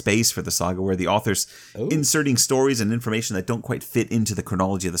liminal space for the saga, where the author's inserting stories and information that don't quite fit into the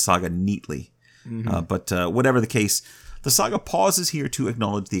chronology of the saga neatly. But whatever the case, the saga pauses here to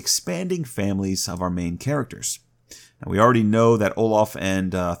acknowledge the expanding families of our main characters. Now, we already know that Olaf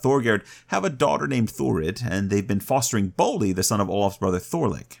and Thorgerd have a daughter named Thorid, and they've been fostering Bolli, the son of Olaf's brother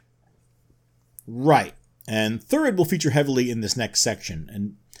Thorlik. Right. And Thorid will feature heavily in this next section,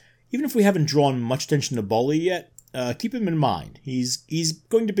 and even if we haven't drawn much attention to Bolli yet, keep him in mind. He's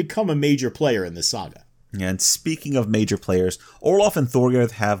going to become a major player in this saga. And speaking of major players, Olaf and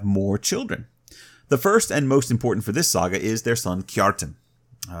Thorgerd have more children. The first and most important for this saga is their son Kjartan.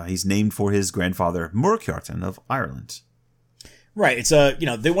 He's named for his grandfather Murkjartan of Ireland. Right. It's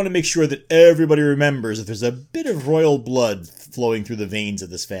they want to make sure that everybody remembers that there's a bit of royal blood flowing through the veins of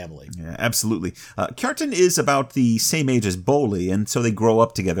this family. Yeah, absolutely. Kjartan is about the same age as Bolli, and so they grow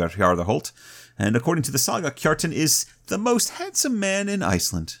up together at Hjarðarholt. And according to the saga, Kjartan is the most handsome man in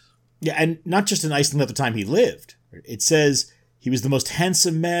Iceland. Yeah, and not just in Iceland at the time he lived. It says he was the most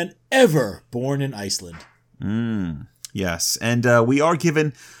handsome man ever born in Iceland. Yes, and we are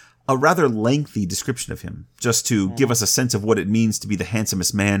given a rather lengthy description of him, just to give us a sense of what it means to be the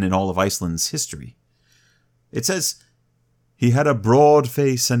handsomest man in all of Iceland's history. It says, "He had a broad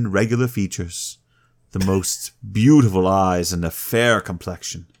face and regular features, the most beautiful eyes and a fair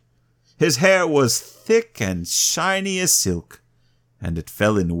complexion. His hair was thick and shiny as silk, and it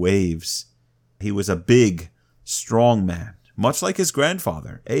fell in waves. He was a big, strong man, much like his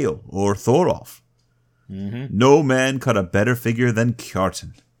grandfather, Egil or Thorolf. No man cut a better figure than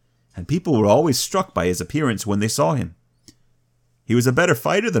Kjartan, and people were always struck by his appearance when they saw him. He was a better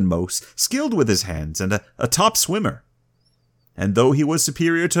fighter than most, skilled with his hands, and a top swimmer. And though he was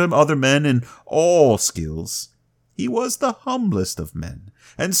superior to other men in all skills, he was the humblest of men,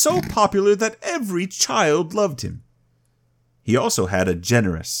 and so popular that every child loved him. He also had a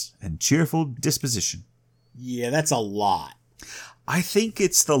generous and cheerful disposition." Yeah, that's a lot. I think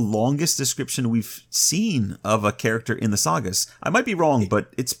it's the longest description we've seen of a character in the sagas. I might be wrong,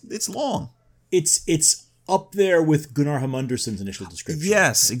 but it's long. It's up there with Gunnar Hamundersson's initial description.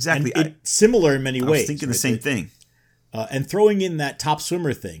 Yes, exactly. And it's similar in many ways. I was thinking the same thing. And throwing in that top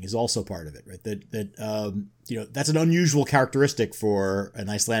swimmer thing is also part of it, right? That's an unusual characteristic for an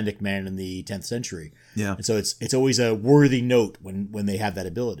Icelandic man in the 10th century. Yeah. And so it's always a worthy note when they have that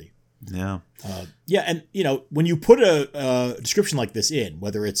ability. Yeah. And when you put a description like this in,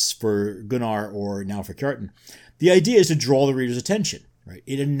 whether it's for Gunnar or now for Kjartan, the idea is to draw the reader's attention, right?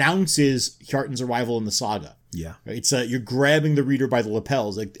 It announces Kjartan's arrival in the saga. Yeah. Right? It's you're grabbing the reader by the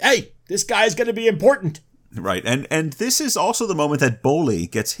lapels, like, hey, this guy's going to be important. Right, and this is also the moment that Bolli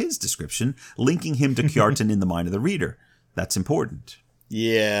gets his description, linking him to Kjartan in the mind of the reader. That's important.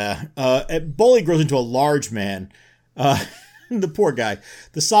 Yeah. Bolli grows into a large man. The poor guy.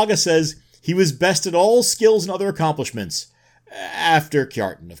 The saga says he was best at all skills and other accomplishments. After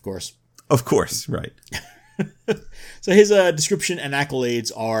Kjartan, of course. Of course, right. So his description and accolades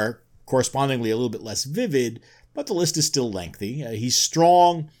are correspondingly a little bit less vivid, but the list is still lengthy. He's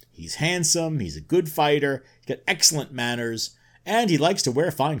strong. He's handsome, he's a good fighter, he's got excellent manners, and he likes to wear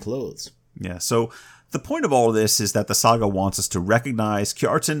fine clothes. Yeah, so the point of all of this is that the saga wants us to recognize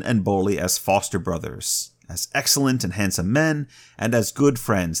Kjartan and Bolli as foster brothers, as excellent and handsome men, and as good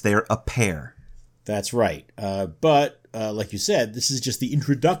friends. They're a pair. That's right. But like you said, this is just the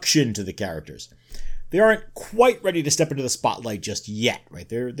introduction to the characters. They aren't quite ready to step into the spotlight just yet, right?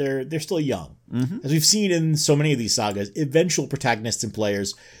 They're still young. Mm-hmm. As we've seen in so many of these sagas, eventual protagonists and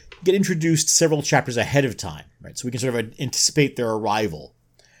players get introduced several chapters ahead of time, right? So we can sort of anticipate their arrival.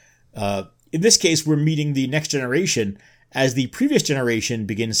 In this case, we're meeting the next generation as the previous generation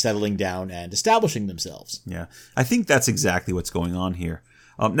begins settling down and establishing themselves. Yeah, I think that's exactly what's going on here.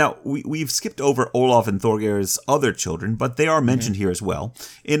 Now, we've skipped over Olaf and Thorgeir's other children, but they are mentioned here as well.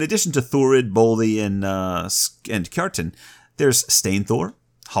 In addition to Thurid, Bolli, and Kjartan, there's Steinthor,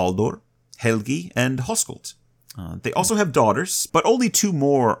 Halldor, Helgi, and Hoskuld. They also have daughters, but only two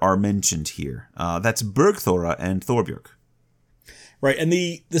more are mentioned here. That's Bergthora and Thorbjörg. Right, and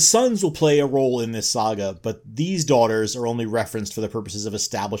the sons will play a role in this saga, but these daughters are only referenced for the purposes of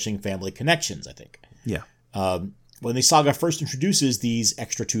establishing family connections, I think. Yeah. When the saga first introduces these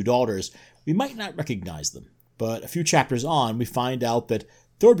extra two daughters, we might not recognize them. But a few chapters on, we find out that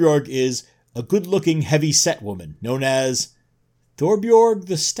Thorbjörg is a good-looking, heavy-set woman known as Thorbjörg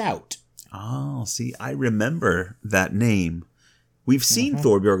the Stout. Oh, see, I remember that name. We've seen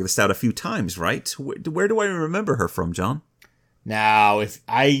Thorbjörg the Stout a few times, right? Where do I remember her from, John? Now, if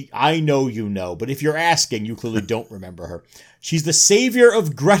I know you know, but if you're asking, you clearly don't remember her. She's the savior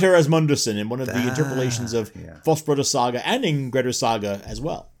of Grettir Asmundarson in one of the interpolations of Fosbroda Saga and in Grettir Saga as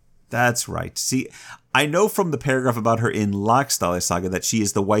well. That's right. See, I know from the paragraph about her in Laxdale Saga that she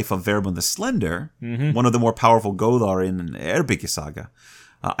is the wife of Vermund the Slender, one of the more powerful Goðar in Eyrbyggja Saga.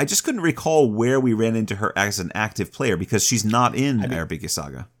 I just couldn't recall where we ran into her as an active player because she's not in Eyrbyggja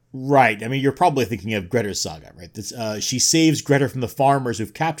Saga. Right. I mean, you're probably thinking of Grettir's Saga, right? This, she saves Grettir from the farmers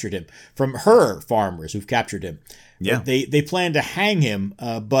who've captured him, from her farmers who've captured him. Yeah. They plan to hang him,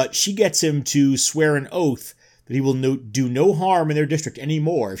 but she gets him to swear an oath that he will do no harm in their district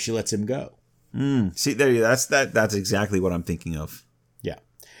anymore if she lets him go. See, there you go. That's exactly what I'm thinking of. Yeah.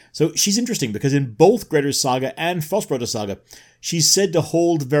 So she's interesting because in both Grettir's Saga and Fosbroda Saga, she's said to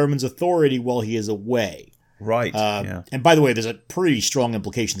hold Vermund's authority while he is away. Right. Yeah. And by the way, there's a pretty strong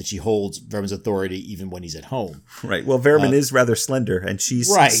implication that she holds Vermund's authority even when he's at home. Right. Well, Vermund is rather slender, and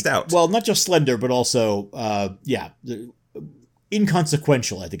she's stout. Well, not just slender, but also,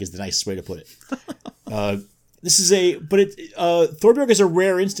 inconsequential, I think is the nicest way to put it. Thorbjörg is a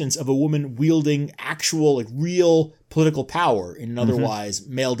rare instance of a woman wielding actual, real political power in an otherwise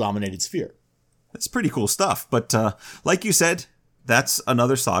male-dominated sphere. That's pretty cool stuff. But like you said, that's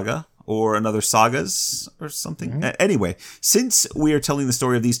another saga. Or another sagas or something. Anyway, since we are telling the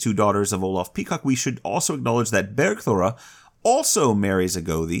story of these two daughters of Olaf Peacock, we should also acknowledge that Bergthora also marries a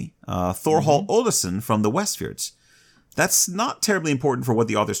Gothi, Thorhall Olafsson from the Westfjords. That's not terribly important for what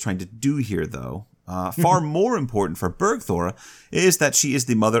the author's trying to do here, though. Far more important for Bergthora is that she is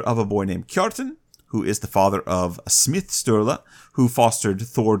the mother of a boy named Kjartan, who is the father of Smith Sturla, who fostered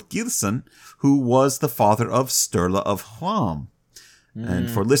Thord Gilson, who was the father of Sturla of Hvam.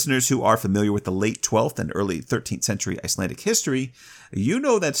 And for listeners who are familiar with the late 12th and early 13th century Icelandic history, you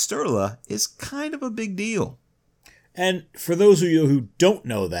know that Sturla is kind of a big deal. And for those of you who don't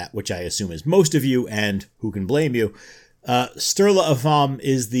know that, which I assume is most of you, and who can blame you, Sturla of Hvam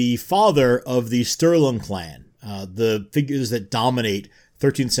is the father of the Sturlung clan, the figures that dominate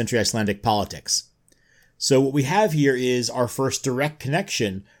 13th century Icelandic politics. So what we have here is our first direct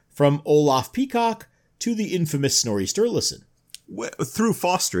connection from Olaf Peacock to the infamous Snorri Sturluson. Through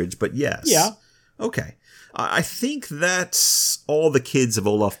fosterage, but yes. Yeah. Okay. I think that's all the kids of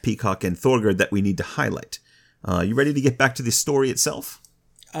Olaf Peacock and Thorgerd that we need to highlight. You ready to get back to the story itself?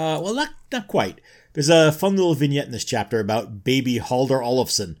 Well, not quite. There's a fun little vignette in this chapter about baby Halldor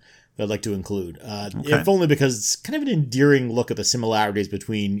Olafsson that I'd like to include. If only because it's kind of an endearing look at the similarities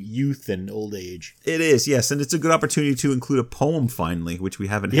between youth and old age. It is, yes, and it's a good opportunity to include a poem finally, which we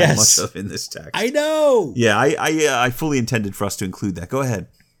haven't had much of in this text. I know! Yeah, I fully intended for us to include that. Go ahead.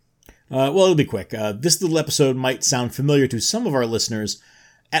 Well, it'll be quick. This little episode might sound familiar to some of our listeners,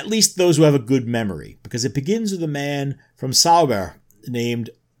 at least those who have a good memory, because it begins with a man from Sauber named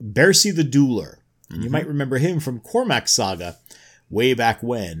Bersi the Dueler. And you might remember him from Cormac's saga way back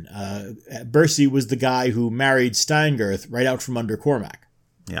when. Bersi was the guy who married Steingirth right out from under Cormac.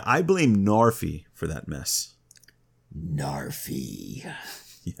 Yeah, I blame Narfi for that mess. Narfi.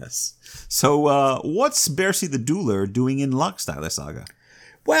 Yes. So, what's Bersi the Dueler doing in Laxdæla saga?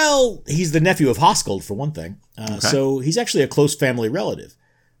 Well, he's the nephew of Hoskuld, for one thing. So he's actually a close family relative.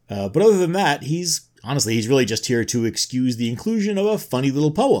 But other than that, he's really just here to excuse the inclusion of a funny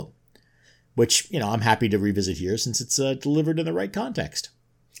little poem, which, I'm happy to revisit here since it's delivered in the right context.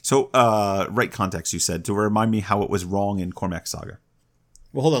 So, right context, you said, to remind me how it was wrong in Cormac's saga.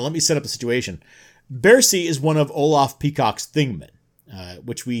 Well, hold on, let me set up the situation. Bersi is one of Olaf Peacock's Thingmen,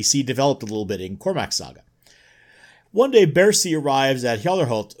 which we see developed a little bit in Cormac's saga. One day, Bersi arrives at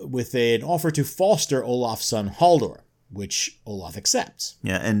Hjallarholt with an offer to foster Olaf's son Halldor, which Olaf accepts.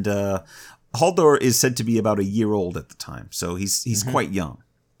 Yeah, and Halldor is said to be about a year old at the time, so he's quite young.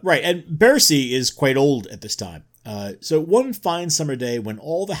 Right, and Bersi is quite old at this time. So one fine summer day when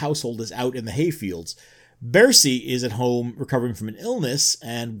all the household is out in the hayfields, Bersi is at home recovering from an illness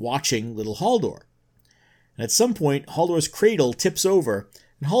and watching little Halldor. And at some point, Halldor's cradle tips over,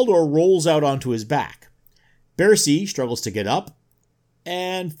 and Halldor rolls out onto his back. Bersi struggles to get up,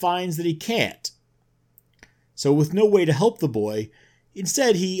 and finds that he can't. So with no way to help the boy,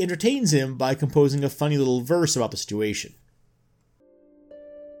 instead he entertains him by composing a funny little verse about the situation.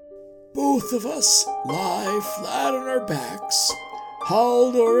 Both of us lie flat on our backs,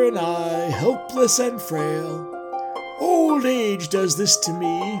 Halldor and I, helpless and frail. Old age does this to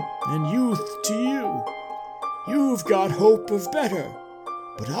me, and youth to you. You've got hope of better,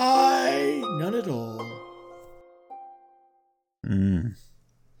 but I none at all.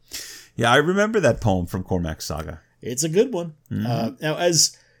 Yeah, I remember that poem from Cormac's saga. It's a good one. Now,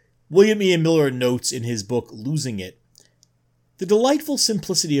 as William Ian Miller notes in his book Losing It, the delightful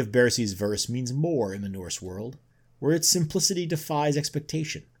simplicity of Bersi's verse means more in the Norse world, where its simplicity defies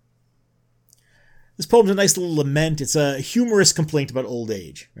expectation. This poem's a nice little lament. It's a humorous complaint about old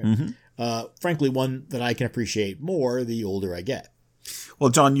age. Right? Frankly, one that I can appreciate more the older I get. Well,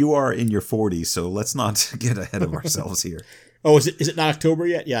 John, you are in your 40s, so let's not get ahead of ourselves here. Oh, is it not October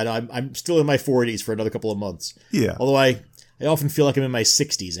yet? Yeah, no, I'm still in my 40s for another couple of months. Yeah. Although I often feel like I'm in my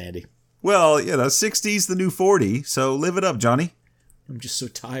 60s, Andy. Well, 60's the new 40, so live it up, Johnny. I'm just so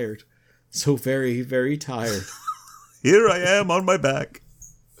tired. So very, very tired. Here I am on my back.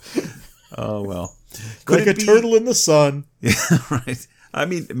 Oh, well. Like a turtle in the sun. Yeah, right. I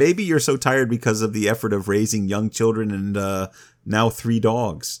mean, maybe you're so tired because of the effort of raising young children and now 3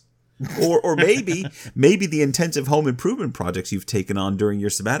 dogs. Or maybe the intensive home improvement projects you've taken on during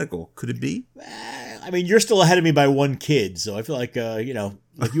your sabbatical. Could it be? I mean, you're still ahead of me by 1 kid, so I feel like,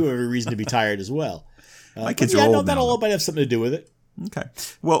 like you have a reason to be tired as well. My kids are old now. That all might have something to do with it. Okay.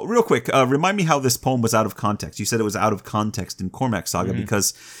 Well, real quick, remind me how this poem was out of context. You said it was out of context in Cormac's saga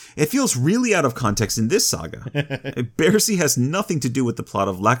because it feels really out of context in this saga. Bersi has nothing to do with the plot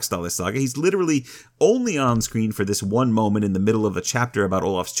of Laxdæla saga. He's literally only on screen for this one moment in the middle of a chapter about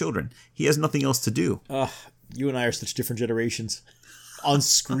Olaf's children. He has nothing else to do. You and I are such different generations. On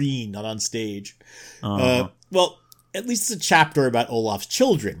screen, not on stage. Well, at least it's a chapter about Olaf's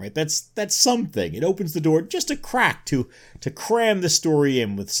children, right? That's something. It opens the door just a crack to cram the story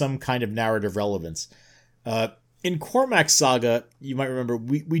in with some kind of narrative relevance. In Cormac's saga, you might remember,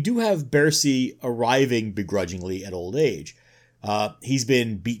 we do have Bersi arriving begrudgingly at old age. He's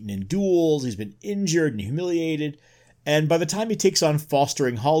been beaten in duels, he's been injured and humiliated, and by the time he takes on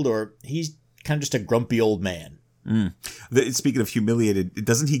fostering Halldor, he's kind of just a grumpy old man. Speaking of humiliated,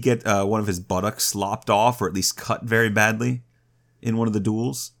 doesn't he get one of his buttocks slopped off or at least cut very badly in one of the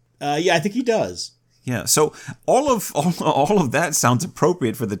duels? Yeah, I think he does. Yeah, so all of that sounds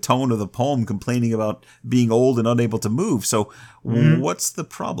appropriate for the tone of the poem complaining about being old and unable to move. So what's the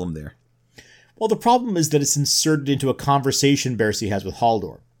problem there? Well, the problem is that it's inserted into a conversation Bersi has with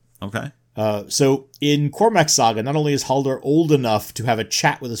Halldor. Okay. So in Cormac's saga, not only is Halldor old enough to have a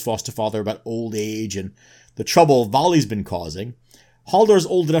chat with his foster father about old age and the trouble Vali's been causing, Halldor's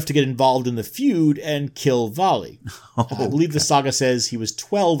old enough to get involved in the feud and kill Vali. I believe the saga says he was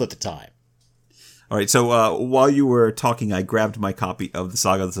 12 at the time. All right, so while you were talking, I grabbed my copy of the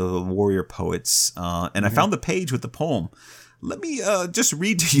Saga of the Warrior Poets, and I found the page with the poem. Let me just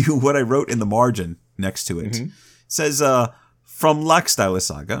read to you what I wrote in the margin next to it. It says, from Laxdæla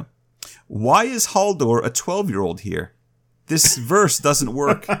Saga, why is Halldor a 12-year-old here? This verse doesn't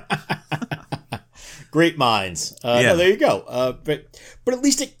work. Great minds. No, there you go. But at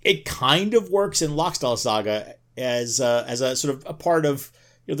least it kind of works in Laxdæla Saga as a sort of a part of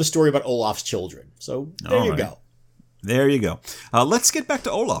the story about Olaf's children. So there you go. There you go. Let's get back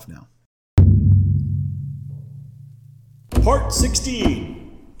to Olaf now. Part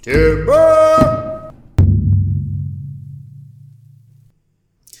 16. Timber!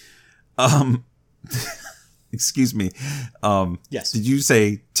 Excuse me. Yes. Did you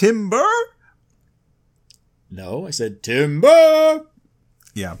say timber? No, I said timber!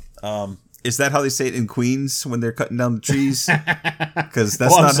 Yeah. Is that how they say it in Queens when they're cutting down the trees? Because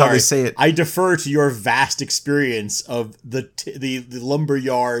that's not how they say it. I defer to your vast experience of the lumber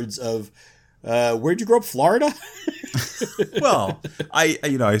yards of where'd you grow up, Florida? Well,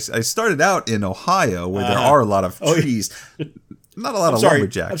 I started out in Ohio where there are a lot of trees. Not a lot of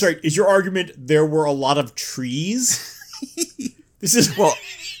lumberjacks. I'm sorry. Is your argument there were a lot of trees? This is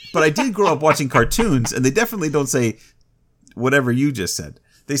but I did grow up watching cartoons, and they definitely don't say whatever you just said.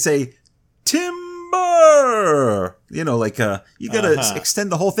 They say timber. You gotta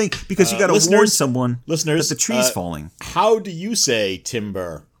extend the whole thing because you gotta warn someone that the tree's falling. How do you say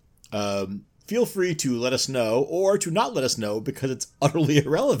timber? Feel free to let us know or to not let us know because it's utterly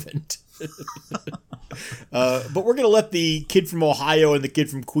irrelevant. But we're going to let the kid from Ohio and the kid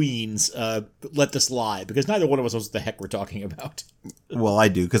from Queens let this lie because neither one of us knows what the heck we're talking about. Well, I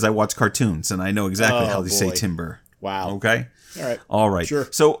do because I watch cartoons and I know exactly how they say timber. Wow. Okay? All right. Sure.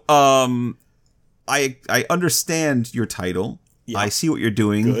 So I understand your title. Yeah. I see what you're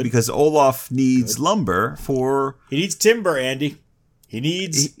doing because Olaf needs lumber for... He needs timber, Andy. He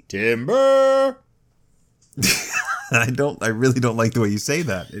needs timber. I really don't like the way you say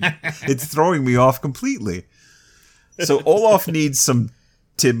that. It's throwing me off completely. So Olaf needs some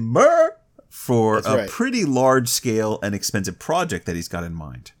timber for a pretty large scale and expensive project that he's got in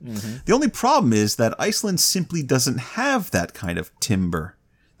mind. Mm-hmm. The only problem is that Iceland simply doesn't have that kind of timber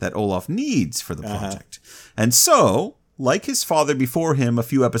that Olaf needs for the project. And so, like his father before him a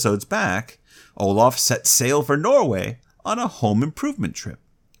few episodes back, Olaf set sail for Norway on a home improvement trip.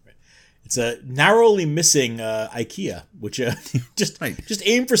 It's a narrowly missing IKEA, which just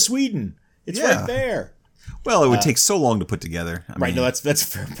aim for Sweden. It's right there. Well, it would take so long to put together. I mean, no, that's a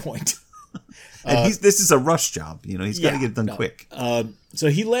fair point. And this is a rush job. He's got to get it done quick. So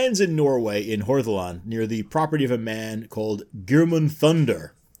he lands in Norway, in Hordaland, near the property of a man called Geirmund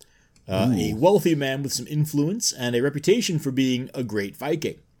Thunder, a wealthy man with some influence and a reputation for being a great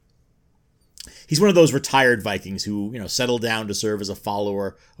Viking. He's one of those retired Vikings who, settle down to serve as a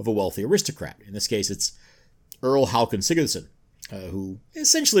follower of a wealthy aristocrat. In this case, it's Earl Haakon Sigurdsson, who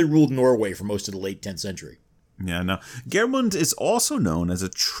essentially ruled Norway for most of the late 10th century. Yeah, now, Geirmund is also known as a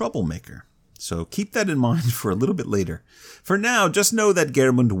troublemaker, so keep that in mind for a little bit later. For now, just know that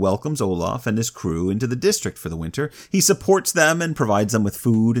Geirmund welcomes Olaf and his crew into the district for the winter. He supports them and provides them with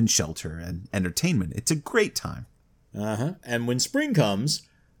food and shelter and entertainment. It's a great time. And when spring comes...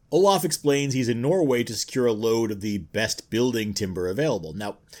 Olaf explains he's in Norway to secure a load of the best building timber available.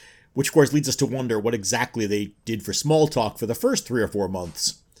 Now, which of course leads us to wonder what exactly they did for small talk for the first 3 or 4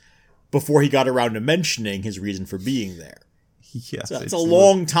 months before he got around to mentioning his reason for being there. Yes, so it's a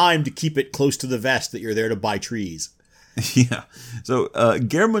long time to keep it close to the vest that you're there to buy trees. Yeah. So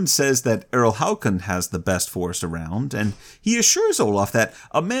Geirmund says that Earl Haakon has the best forest around, and he assures Olaf that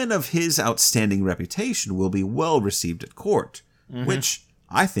a man of his outstanding reputation will be well received at court, which...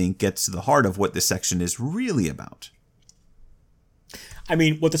 I think gets to the heart of what this section is really about. I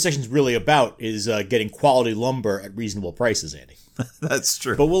mean, what the section's really about is getting quality lumber at reasonable prices, Andy. That's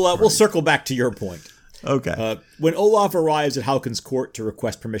true. But we'll circle back to your point. Okay. When Olaf arrives at Haakon's court to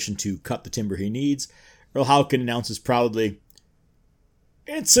request permission to cut the timber he needs, Earl Haakon announces proudly,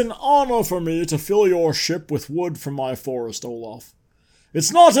 "It's an honor for me to fill your ship with wood from my forest, Olaf.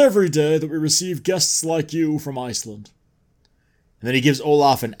 It's not every day that we receive guests like you from Iceland." And then he gives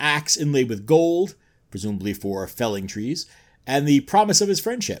Olaf an axe inlaid with gold, presumably for felling trees, and the promise of his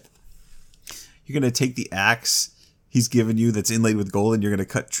friendship. You're going to take the axe he's given you that's inlaid with gold and you're going to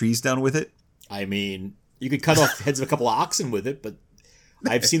cut trees down with it? I mean, you could cut off the heads of a couple of oxen with it, but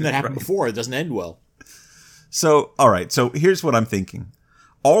I've seen that happen before. It doesn't end well. So, all right. So here's what I'm thinking.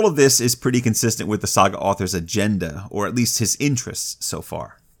 All of this is pretty consistent with the saga author's agenda, or at least his interests so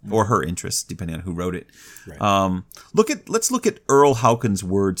far. Or her interests, depending on who wrote it. Right. Let's look at Earl Haakon's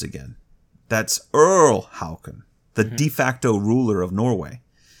words again. That's Earl Haukon, the de facto ruler of Norway.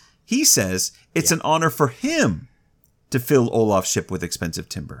 He says it's an honor for him to fill Olaf's ship with expensive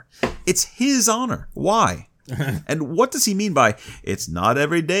timber. It's his honor. Why? And what does he mean by, it's not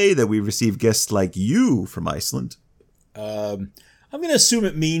every day that we receive guests like you from Iceland? I'm going to assume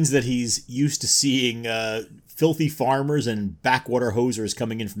it means that he's used to seeing filthy farmers and backwater hosers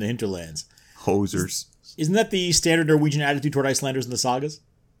coming in from the hinterlands. Hosers. Isn't that the standard Norwegian attitude toward Icelanders in the sagas?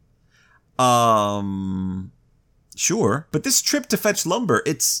 Sure. But this trip to fetch lumber,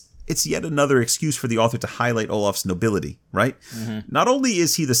 it's yet another excuse for the author to highlight Olaf's nobility, right? Not only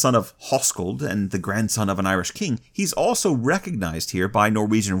is he the son of Hoskuld and the grandson of an Irish king, he's also recognized here by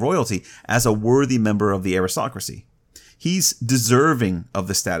Norwegian royalty as a worthy member of the aristocracy. He's deserving of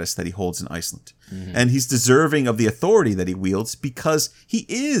the status that he holds in Iceland. And he's deserving of the authority that he wields because he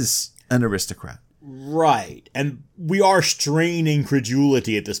is an aristocrat. Right. And we are straining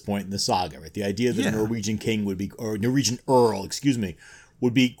credulity at this point in the saga, right? The idea that a Norwegian king would be, or Norwegian earl,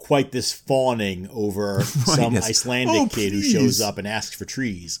 would be quite this fawning over some Icelandic kid who shows up and asks for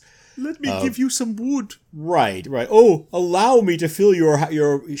trees. Let me give you some wood. Right. Oh, allow me to fill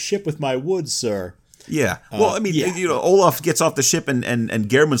your ship with my wood, sir. Yeah. Well, I mean, Olaf gets off the ship and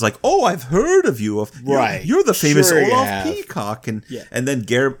Geirmund's like, oh, I've heard of you. You're the famous Olaf Peacock. And then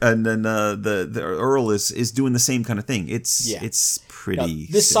the Earl is doing the same kind of thing. It's pretty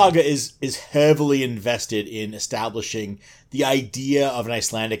This saga is heavily invested in establishing the idea of an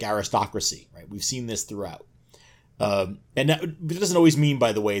Icelandic aristocracy, right? We've seen this throughout. And it doesn't always mean,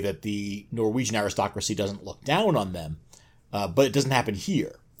 by the way, that the Norwegian aristocracy doesn't look down on them. But it doesn't happen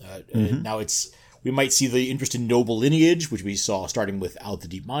here. Now we might see the interest in noble lineage, which we saw starting with Alv the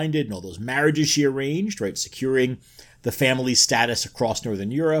Deep-Minded and all those marriages she arranged, right? Securing the family status across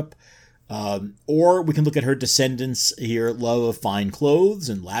Northern Europe. Or we can look at her descendants here, love of fine clothes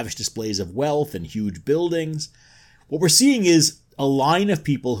and lavish displays of wealth and huge buildings. What we're seeing is a line of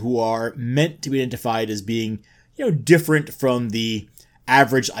people who are meant to be identified as being, different from the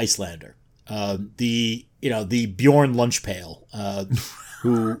average Icelander. The Bjorn Lunchpail,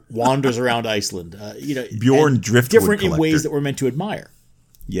 who wanders around Iceland. Bjorn Driftwood different collector. in ways that we're meant to admire.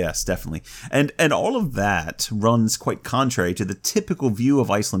 Yes, definitely. And all of that runs quite contrary to the typical view of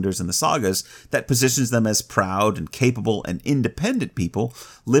Icelanders in the sagas that positions them as proud and capable and independent people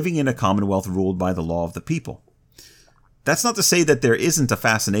living in a commonwealth ruled by the law of the people. That's not to say that there isn't a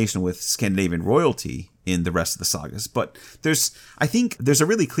fascination with Scandinavian royalty in the rest of the sagas, but I think there's a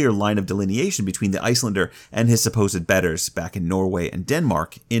really clear line of delineation between the Icelander and his supposed betters back in Norway and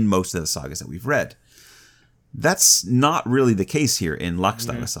Denmark in most of the sagas that we've read. That's not really the case here in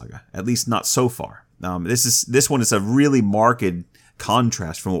Laxdæla saga, at least not so far. This one is a really marked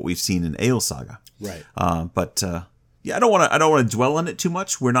contrast from what we've seen in Egil saga. Right. I don't want to dwell on it too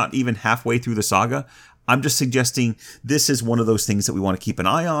much. We're not even halfway through the saga. I'm just suggesting this is one of those things that we want to keep an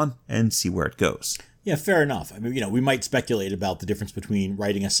eye on and see where it goes. Yeah, fair enough. I mean, we might speculate about the difference between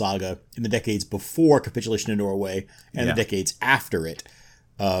writing a saga in the decades before capitulation in Norway and the decades after it.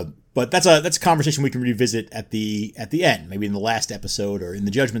 But that's a conversation we can revisit at the end, maybe in the last episode or in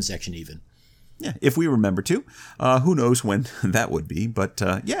the judgment section even. Yeah, if we remember to. Who knows when that would be, but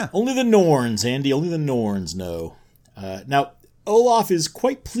yeah. Only the Norns, Andy, only the Norns know. Now, Olaf is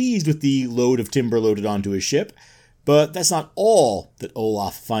quite pleased with the load of timber loaded onto his ship, but that's not all that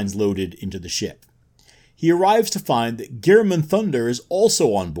Olaf finds loaded into the ship. He arrives to find that Geirmund Thunder is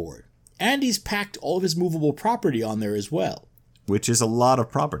also on board, and he's packed all of his movable property on there as well. Which is a lot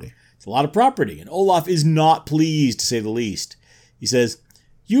of property. It's a lot of property, and Olaf is not pleased, to say the least. He says,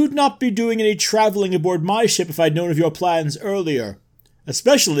 "You'd not be doing any traveling aboard my ship if I'd known of your plans earlier.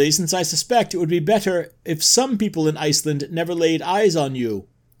 Especially since I suspect it would be better if some people in Iceland never laid eyes on you.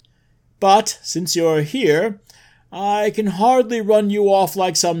 But, since you're here, I can hardly run you off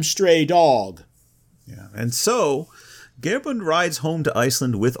like some stray dog." Yeah, and so Geirmund rides home to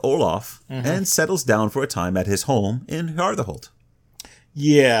Iceland with Olaf and settles down for a time at his home in Hjarðarholt.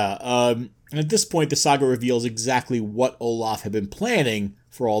 Yeah, and at this point the saga reveals exactly what Olaf had been planning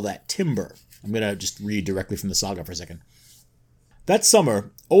for all that timber. I'm going to just read directly from the saga for a second. That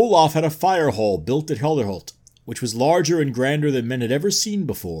summer, Olaf had a fire hall built at Hjarðarholt, which was larger and grander than men had ever seen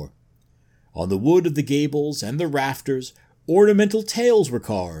before. On the wood of the gables and the rafters, ornamental tales were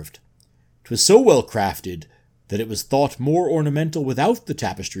carved. 'Twas so well crafted that it was thought more ornamental without the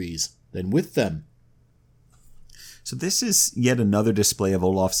tapestries than with them. So this is yet another display of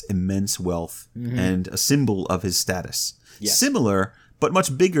Olaf's immense wealth and a symbol of his status. Yes. Similar, but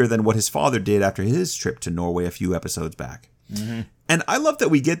much bigger than what his father did after his trip to Norway a few episodes back. And I love that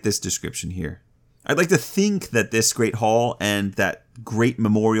we get this description here. I'd like to think that this great hall and that great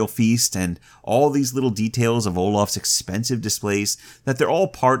memorial feast and all these little details of Olaf's expensive displays, that they're all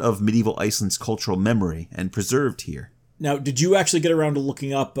part of medieval Iceland's cultural memory and preserved here. Now, did you actually get around to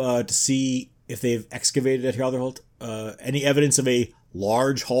looking up to see if they've excavated at Hjaldarholt any evidence of a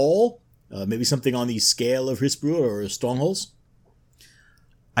large hall? Maybe something on the scale of Hrisbru or Strongholds?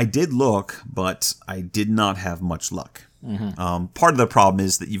 I did look, but I did not have much luck. Part of the problem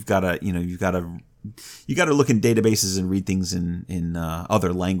is that you've got to look in databases and read things in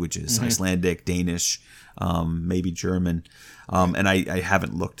other languages, Icelandic, Danish, maybe German, and I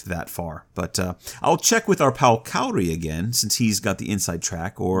haven't looked that far. But I'll check with our pal Kauri again, since he's got the inside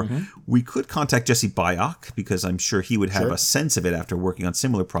track, or we could contact Jesse Byock, because I'm sure he would have a sense of it after working on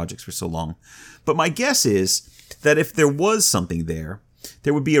similar projects for so long. But my guess is that if there was something there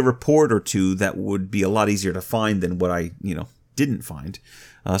would be a report or two that would be a lot easier to find than what I, didn't find.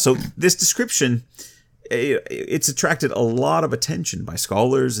 So this description, it's attracted a lot of attention by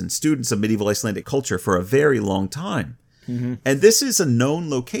scholars and students of medieval Icelandic culture for a very long time. And this is a known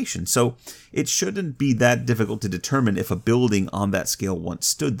location, so it shouldn't be that difficult to determine if a building on that scale once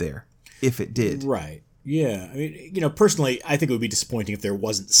stood there, if it did. Right. Yeah. I mean, personally, I think it would be disappointing if there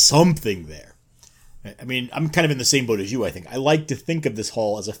wasn't something there. I mean, I'm kind of in the same boat as you, I think. I like to think of this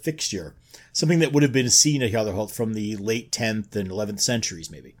hall as a fixture, something that would have been seen at Hjaldarholt from the late 10th and 11th centuries,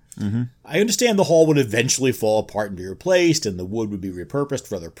 maybe. I understand the hall would eventually fall apart and be replaced, and the wood would be repurposed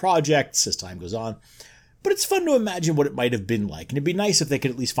for other projects as time goes on. But it's fun to imagine what it might have been like, and it'd be nice if they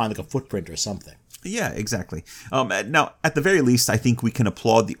could at least find like a footprint or something. Yeah, exactly. Now, at the very least, I think we can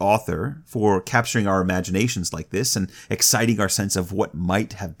applaud the author for capturing our imaginations like this and exciting our sense of what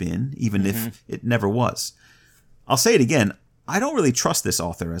might have been, even if it never was. I'll say it again, I don't really trust this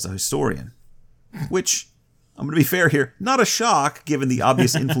author as a historian. Which, I'm going to be fair here, not a shock given the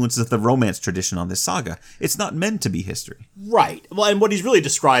obvious influences of the Romance tradition on this saga. It's not meant to be history. Right. Well, and what he's really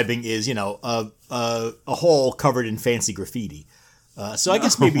describing is, a hall covered in fancy graffiti. So I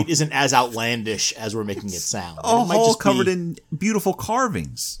guess maybe it isn't as outlandish as we're making it sound. A hall covered in beautiful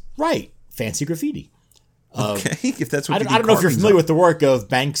carvings. Right. Fancy graffiti. Okay, if that's what I don't know if you're familiar with the work of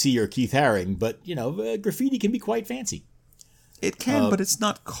Banksy or Keith Haring, but, graffiti can be quite fancy. It can, but it's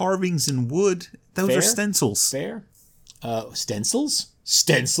not carvings in wood. Those are stencils. Fair. Stencils?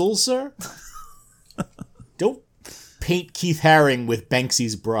 Stencils, sir? Don't paint Keith Haring with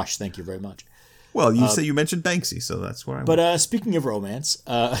Banksy's brush. Thank you very much. Well, you mentioned Banksy, so that's where I went. But speaking of romance,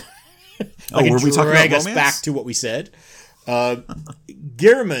 were we talking about drag us romance? back to what we said.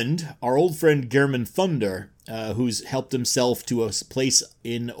 Geirmund, our old friend Geirmund Thunder, who's helped himself to a place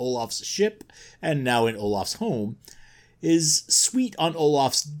in Olaf's ship and now in Olaf's home, is sweet on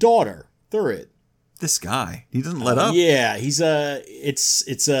Olaf's daughter, Thurid. This guy, he doesn't let up. Yeah, he's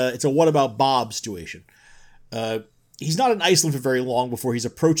it's a what about Bob situation. He's not in Iceland for very long before he's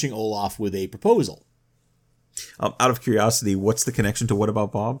approaching Olaf with a proposal. Out of curiosity, what's the connection to What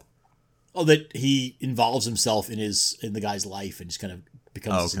About Bob? Oh, that he involves himself in the guy's life and just kind of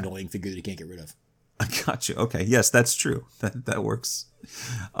becomes this annoying figure that he can't get rid of. I got you. Okay, yes, that's true. That works.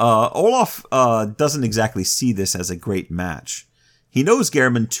 Olaf doesn't exactly see this as a great match. He knows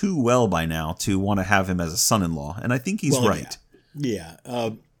Geirmund too well by now to want to have him as a son-in-law, and I think he's right. Yeah.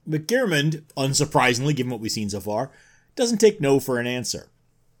 But Geirmund, unsurprisingly, given what we've seen so far, doesn't take no for an answer.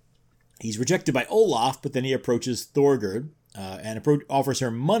 He's rejected by Olaf, but then he approaches Thorgerd and offers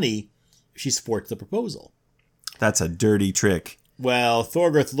her money if she supports the proposal. That's a dirty trick. Well,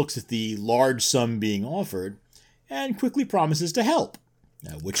 Thorgerd looks at the large sum being offered and quickly promises to help,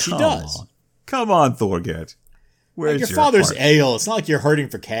 which she does. Come on, Thorgerd. Where's your father's heart? ale. It's not like you're hurting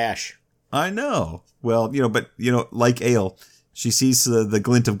for cash. I know. Well, like ale, she sees the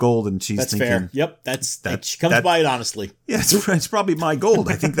glint of gold and she's thinking... That's fair. Yep, she comes by it honestly. Yeah, it's probably my gold.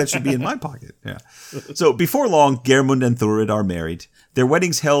 I think that should be in my pocket. Yeah. So before long, Geirmund and Thurid are married. Their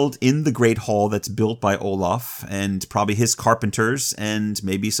wedding's held in the great hall that's built by Olaf and probably his carpenters and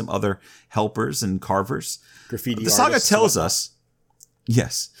maybe some other helpers and carvers. Graffiti The saga artists, tells whatnot. us...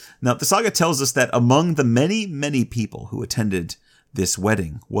 Yes. Now, the saga tells us that among the many, many people who attended this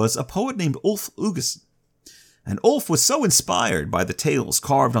wedding was a poet named Ulf Uggason. And Ulf was so inspired by the tales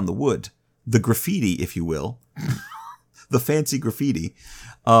carved on the wood, the graffiti, if you will, the fancy graffiti,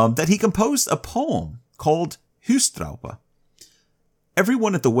 that he composed a poem called Húsdrápa.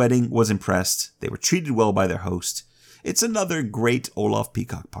 Everyone at the wedding was impressed. They were treated well by their host. It's another great Olaf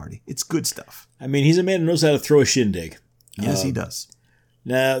Peacock party. It's good stuff. I mean, he's a man who knows how to throw a shindig. Yes, he does.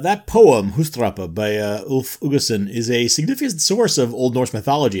 Now, that poem, Húsdrápa, by Ulf Uggason, is a significant source of Old Norse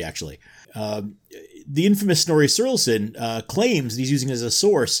mythology, actually. The infamous Snorri Sturluson claims that he's using it as a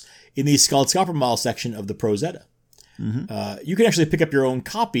source in the Skaldskaparmal section of the Prose Edda. You can actually pick up your own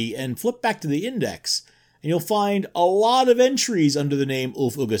copy and flip back to the index, and you'll find a lot of entries under the name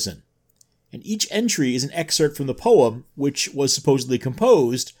Ulf Uggason. And each entry is an excerpt from the poem, which was supposedly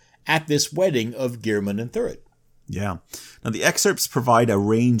composed at this wedding of Geirmund and Thurid. Yeah. Now, the excerpts provide a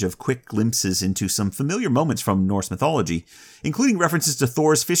range of quick glimpses into some familiar moments from Norse mythology, including references to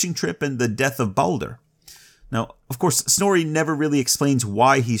Thor's fishing trip and the death of Balder. Now, of course, Snorri never really explains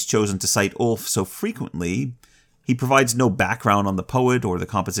why he's chosen to cite Ulf so frequently. He provides no background on the poet or the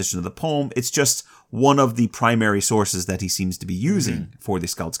composition of the poem. It's just one of the primary sources that he seems to be using for the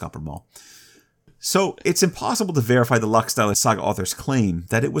Skaldskaparmal. So, it's impossible to verify the Laxdæla saga author's claim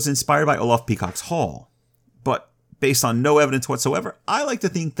that it was inspired by Olaf Peacock's Hall. But based on no evidence whatsoever, I like to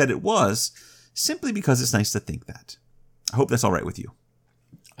think that it was, simply because it's nice to think that. I hope that's all right with you.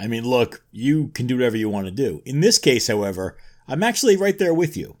 I mean, look, you can do whatever you want to do. In this case, however, I'm actually right there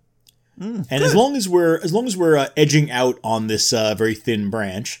with you. And good. as long as we're edging out on this very thin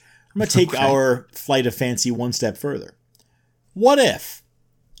branch, I'm going to take our flight of fancy one step further. What if,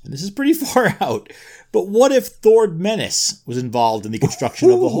 and this is pretty far out, but what if Thord Menace was involved in the construction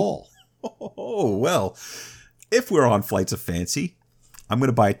of the hall? Oh, well, if we're on flights of fancy, I'm going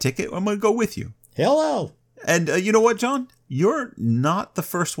to buy a ticket. I'm going to go with you. Hello. And you know what, John? You're not the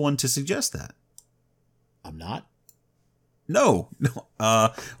first one to suggest that. I'm not? No.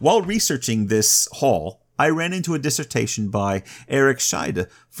 While researching this hall, I ran into a dissertation by Eric Scheide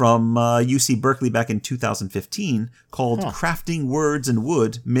from UC Berkeley back in 2015 called Crafting Words and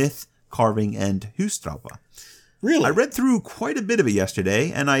Wood, Myth, Carving, and Husdrapa. Really? I read through quite a bit of it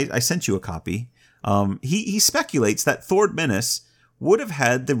yesterday, and I sent you a copy. He speculates that Thord Menace would have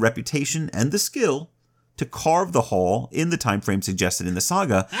had the reputation and the skill to carve the hall in the time frame suggested in the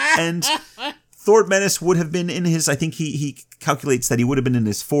saga, and Thord Menace would have been in his, I think he calculates that he would have been in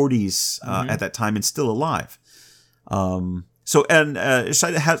his 40s at that time and still alive.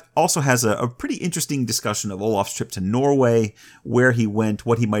 Scheide also has a pretty interesting discussion of Olaf's trip to Norway, where he went,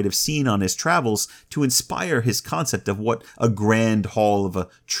 what he might have seen on his travels to inspire his concept of what a grand hall of a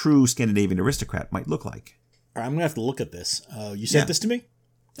true Scandinavian aristocrat might look like. All right, I'm going to have to look at this. You sent this to me?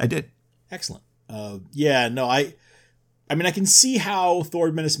 I did. Excellent. I mean, I can see how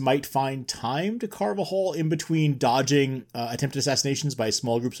Thord Menace might find time to carve a hall in between dodging attempted assassinations by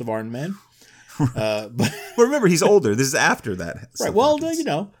small groups of armed men. But well, remember, he's older. This is after that. Right. Well,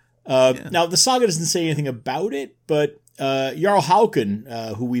 now the saga doesn't say anything about it, but Jarl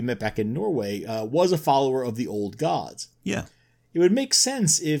Hauken, who we met back in Norway, was a follower of the old gods. Yeah. It would make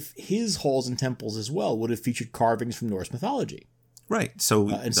sense if his halls and temples as well would have featured carvings from Norse mythology. Right. So,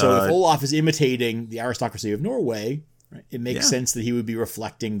 if Olaf is imitating the aristocracy of Norway, right, it makes sense that he would be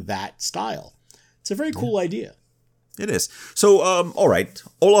reflecting that style. It's a very cool idea. It is. So, all right.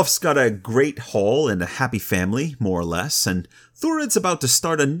 Olaf's got a great hall and a happy family, more or less, and Thurid's about to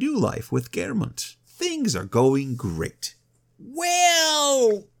start a new life with Geirmund. Things are going great.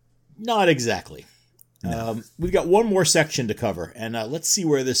 Well, not exactly. No. We've got one more section to cover, and let's see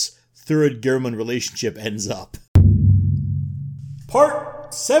where this Thurid-Geirmund relationship ends up.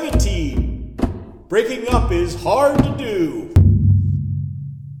 Part 17. Breaking up is hard to do.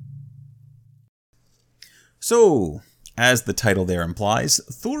 So, as the title there implies,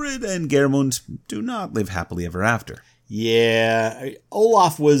 Thurid and Geirmund do not live happily ever after. Yeah,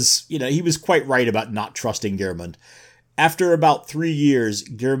 Olaf was, he was quite right about not trusting Geirmund. After about 3 years,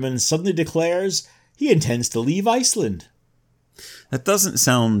 Geirmund suddenly declares he intends to leave Iceland. That doesn't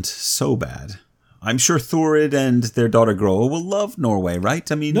sound so bad. I'm sure Thurid and their daughter Groa will love Norway,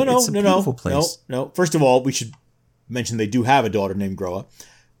 right? I mean, it's a beautiful place. No. First of all, we should mention they do have a daughter named Groa.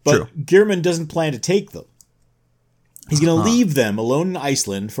 But True. Geirmund doesn't plan to take them. He's going to leave them alone in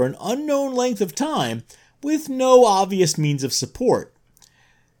Iceland for an unknown length of time with no obvious means of support.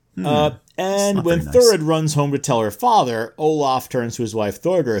 And when Thurid runs home to tell her father, Olaf turns to his wife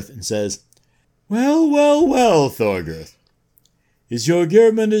Thorgerd and says, Well, Thorgerd. Is your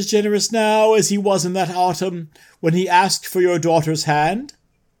Geirmund as generous now as he was in that autumn when he asked for your daughter's hand?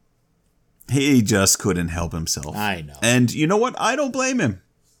 He just couldn't help himself. I know. And you know what? I don't blame him.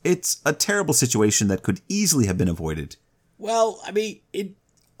 It's a terrible situation that could easily have been avoided. Well, I mean,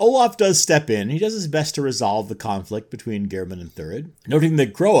 Olaf does step in. He does his best to resolve the conflict between Geirmund and Thurid, noting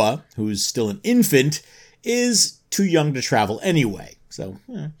that Groa, who's still an infant, is too young to travel anyway. So,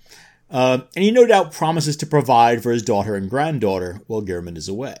 and he no doubt promises to provide for his daughter and granddaughter while Geirmund is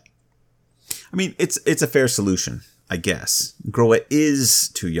away. I mean, it's a fair solution, I guess. Groa is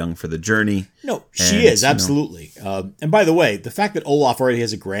too young for the journey. No, she is, absolutely. And by the way, the fact that Olaf already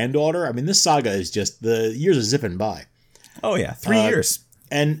has a granddaughter, I mean, this saga is just, the years are zipping by. Oh, yeah, 3 years.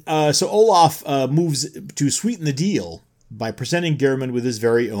 And so Olaf moves to sweeten the deal by presenting Gehrman with his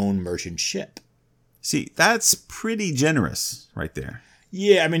very own merchant ship. See, that's pretty generous right there.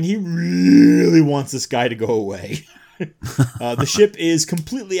 Yeah, I mean, he really wants this guy to go away. The ship is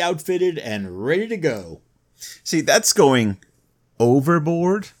completely outfitted and ready to go. See, that's going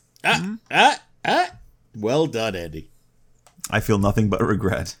overboard. Well done, Andy. I feel nothing but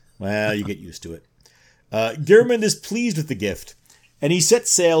regret. Well, you get used to it. Gehrman is pleased with the gift, and he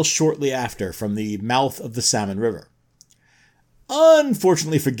sets sail shortly after from the mouth of the Salmon River.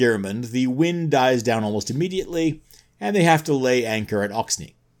 Unfortunately for Gehrman, the wind dies down almost immediately, and they have to lay anchor at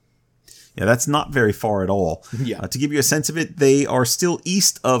Oxney. Yeah, that's not very far at all. Yeah. To give you a sense of it, they are still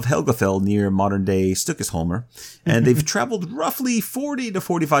east of Helgafell near modern-day Stukesholmer, and they've traveled roughly 40 to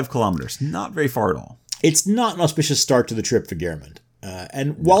 45 kilometers. Not very far at all. It's not an auspicious start to the trip for Gehrman.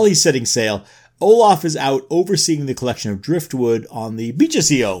 And while he's setting sail, Olaf is out overseeing the collection of driftwood on the beaches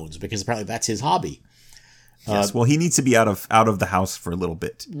he owns, because apparently that's his hobby. Yes, well, he needs to be out of the house for a little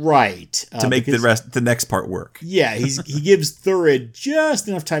bit. Right. To make the next part work. Yeah, he gives Thurid just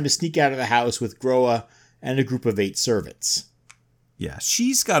enough time to sneak out of the house with Groa and a group of 8 servants. Yeah,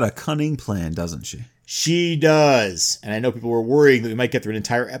 she's got a cunning plan, doesn't she? She does. And I know people were worrying that we might get through an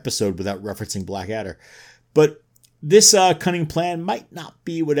entire episode without referencing Blackadder. But this cunning plan might not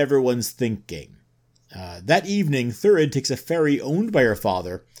be what everyone's thinking. That evening, Thurid takes a ferry owned by her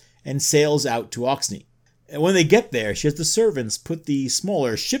father and sails out to Oxney. And when they get there, she has the servants put the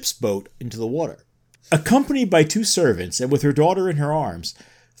smaller ship's boat into the water. Accompanied by 2 servants and with her daughter in her arms,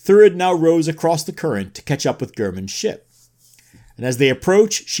 Thurid now rows across the current to catch up with Gehrman's ship. And as they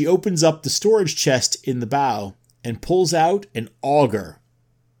approach, she opens up the storage chest in the bow and pulls out an auger.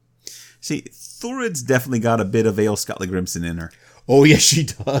 See, Thurid's definitely got a bit of Ale Skallagrimson in her. Oh, yes, she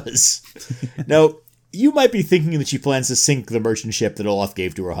does. Now, you might be thinking that she plans to sink the merchant ship that Olaf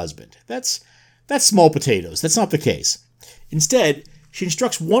gave to her husband. That's small potatoes. That's not the case. Instead, she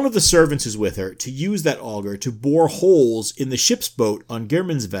instructs one of the servants who's with her to use that auger to bore holes in the ship's boat on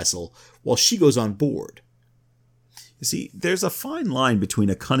Gehrman's vessel while she goes on board. You see, there's a fine line between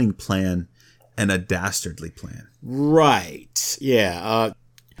a cunning plan and a dastardly plan. Right. Yeah.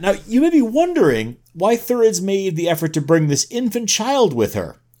 Now, you may be wondering why Thurid's made the effort to bring this infant child with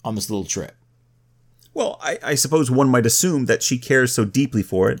her on this little trip. Well, I suppose one might assume that she cares so deeply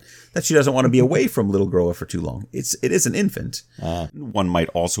for it that she doesn't want to be away from little Groa for too long. It is an infant. One might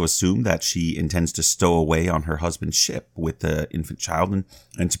also assume that she intends to stow away on her husband's ship with the infant child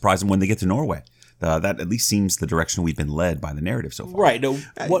and surprise him when they get to Norway. That at least seems the direction we've been led by the narrative so far. Right. No,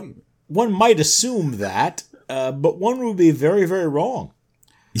 one might assume that, but one would be very, very wrong.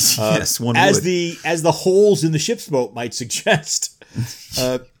 Yes, one would. As the holes in the ship's boat might suggest.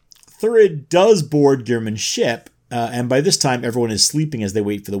 Thurid does board Gehrman's ship, and by this time everyone is sleeping as they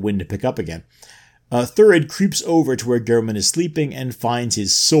wait for the wind to pick up again. Thurid creeps over to where Gehrman is sleeping and finds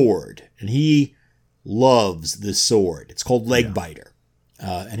his sword, and he loves this sword. It's called Legbiter,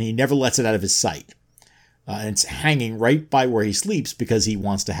 and he never lets it out of his sight. And it's hanging right by where he sleeps because he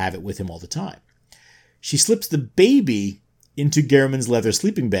wants to have it with him all the time. She slips the baby into Gehrman's leather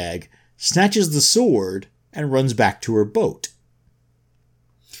sleeping bag, snatches the sword, and runs back to her boat.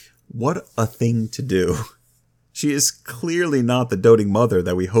 What a thing to do. She is clearly not the doting mother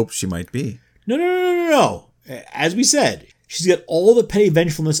that we hoped she might be. No. As we said, she's got all the petty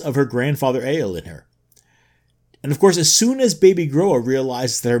vengefulness of her grandfather Egil in her. And of course, as soon as baby Groa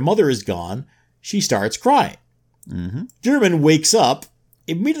realizes that her mother is gone, she starts crying. Gehrman wakes up,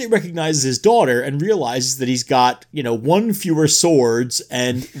 immediately recognizes his daughter, and realizes that he's got, 1 fewer swords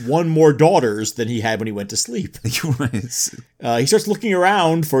and 1 more daughters than he had when he went to sleep. He starts looking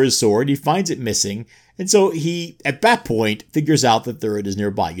around for his sword. He finds it missing. And so he, at that point, figures out that Thurid is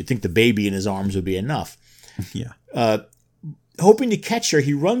nearby. You'd think the baby in his arms would be enough. Yeah. Hoping to catch her,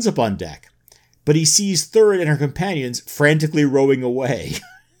 he runs up on deck. But he sees Thurid and her companions frantically rowing away.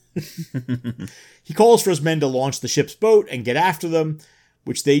 He calls for his men to launch the ship's boat and get after them,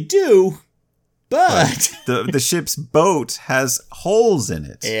 which they do, but the ship's boat has holes in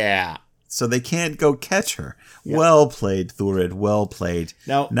it. Yeah. So they can't go catch her. Yep. Well played, Thurid. Well played.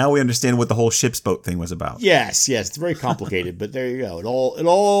 Now we understand what the whole ship's boat thing was about. Yes. It's very complicated, but there you go. It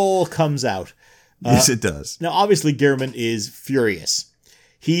all comes out. Yes, it does. Now, obviously, Gehrman is furious.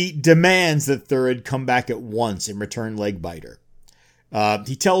 He demands that Thurid come back at once and return Legbiter.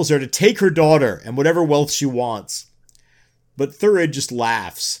 He tells her to take her daughter and whatever wealth she wants. But Thurid just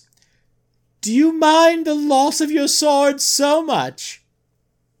laughs. Do you mind the loss of your sword so much?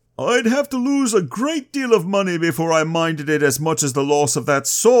 I'd have to lose a great deal of money before I minded it as much as the loss of that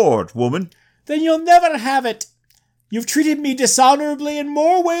sword, woman. Then you'll never have it. You've treated me dishonorably in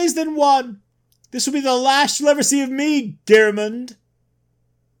more ways than one. This will be the last you'll ever see of me, Geirmund.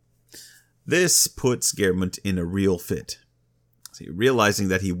 This puts Geirmund in a real fit. See, realizing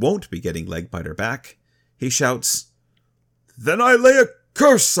that he won't be getting Legbiter back, he shouts, Then I lay a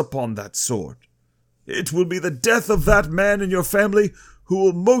curse upon that sword. It will be the death of that man in your family who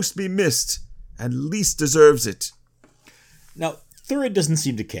will most be missed and least deserves it. Now, Thurid doesn't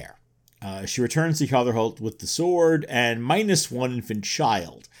seem to care. She returns to Hjallarholt with the sword and -1 infant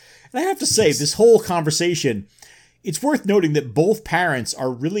child. And I have to say, this whole conversation, it's worth noting that both parents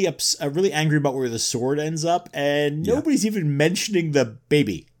are really really angry about where the sword ends up, and nobody's even mentioning the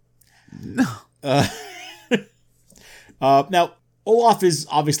baby. No. Now, Olaf is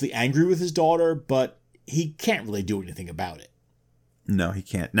obviously angry with his daughter, but he can't really do anything about it. No, he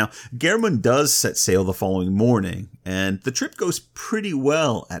can't. Now, Geirmund does set sail the following morning, and the trip goes pretty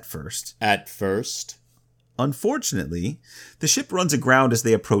well at first. At first. Unfortunately, the ship runs aground as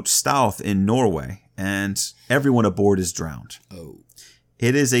they approach Stouth in Norway, and everyone aboard is drowned. Oh.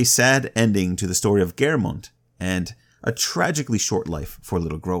 It is a sad ending to the story of Geirmund, and a tragically short life for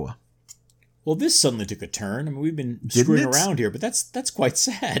little Groa. Well, this suddenly took a turn. I mean, we've been screwing around here, but that's quite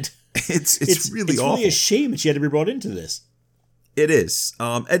sad. It's really awful. It's really a shame that she had to be brought into this. It is.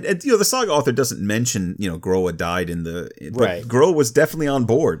 And the saga author doesn't mention, Groa died in the... But right. Groa was definitely on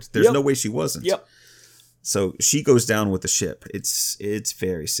board. There's no way she wasn't. Yep. So she goes down with the ship. It's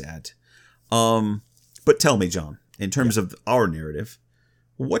very sad. But tell me, John, in terms of our narrative,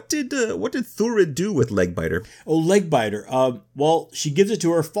 what did Thurid do with Legbiter? Oh, Legbiter. Well, she gives it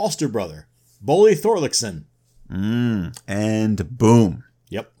to her foster brother, Bolli Thorliksson. And boom.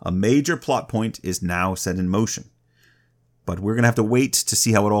 Yep. A major plot point is now set in motion. But we're going to have to wait to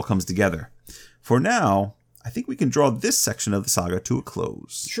see how it all comes together. For now, I think we can draw this section of the saga to a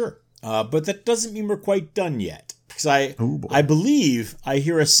close. Sure. But that doesn't mean we're quite done yet. Because I believe I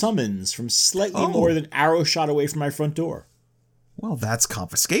hear a summons from slightly more than arrow shot away from my front door. Well, that's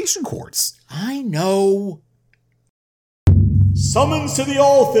confiscation courts. I know. Summons to the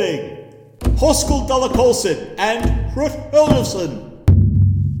All-Thing! Hoskuld Dalakolson and Hrut Hildolfsson!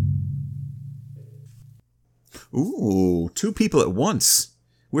 Ooh, 2 people at once.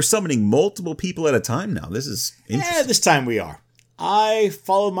 We're summoning multiple people at a time now. This is interesting. Yeah, this time we are. I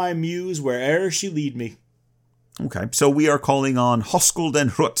follow my muse wherever she lead me. Okay, so we are calling on Hoskuld and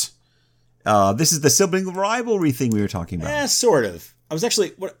Hrut. This is the sibling rivalry thing we were talking about. Yeah, sort of. I was actually...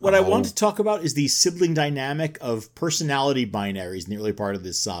 What I wanted to talk about is the sibling dynamic of personality binaries in the early part of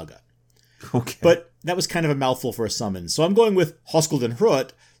this saga. Okay. But that was kind of a mouthful for a summons. So I'm going with Hoskuld and Hrut,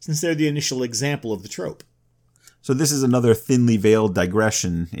 since they're the initial example of the trope. So this is another thinly veiled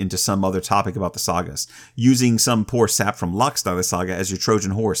digression into some other topic about the sagas, using some poor sap from Laxdala saga as your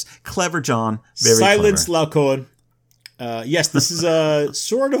Trojan horse. Clever, John. Very Silence, clever. Laucohen. Yes, this is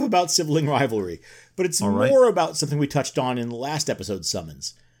sort of about sibling rivalry, but it's All right. more about something we touched on in the last episode's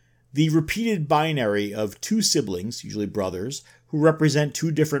summons. The repeated binary of 2 siblings, usually brothers, who represent 2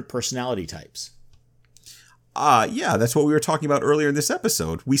 different personality types. Yeah, that's what we were talking about earlier in this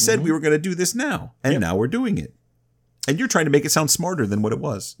episode. We said we were going to do this now, and now we're doing it. And you're trying to make it sound smarter than what it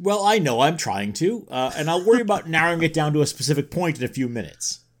was. Well, I know I'm trying to, and I'll worry about narrowing it down to a specific point in a few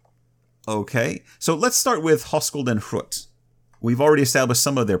minutes. Okay, so let's start with Hoskuld and Hrut. We've already established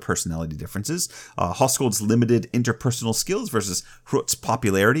some of their personality differences. Hoskuld's limited interpersonal skills versus Hrut's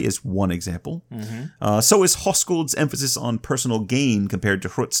popularity is one example. So is Hoskuld's emphasis on personal gain compared to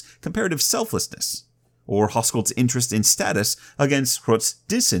Hrut's comparative selflessness, or Hoskuld's interest in status against Hrut's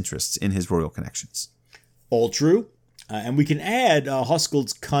disinterest in his royal connections. All true. And we can add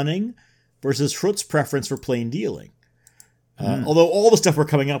Hoskuld's cunning versus Hrut's preference for plain dealing. Although all the stuff we're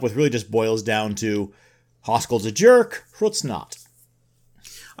coming up with really just boils down to Hoskuld's a jerk, Hrut's not.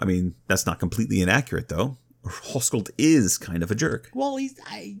 I mean, that's not completely inaccurate, though. Hoskuld is kind of a jerk. Well, he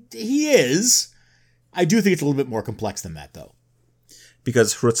is. I do think it's a little bit more complex than that, though.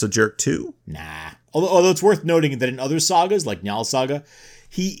 Because Hrut's a jerk, too? Nah. Although it's worth noting that in other sagas, like Njal Saga,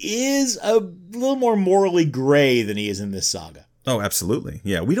 he is a little more morally gray than he is in this saga. Oh, absolutely.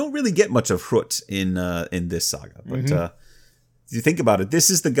 Yeah, we don't really get much of Hrut in this saga. But if you think about it, this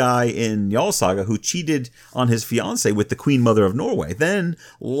is the guy in Njal Saga who cheated on his fiancée with the Queen Mother of Norway, then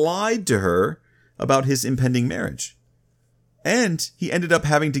lied to her about his impending marriage. And he ended up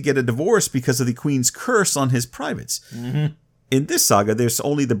having to get a divorce because of the Queen's curse on his privates. In this saga, there's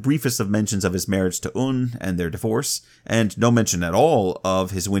only the briefest of mentions of his marriage to Un and their divorce, and no mention at all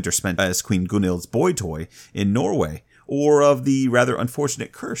of his winter spent as Queen Gunhild's boy toy in Norway, or of the rather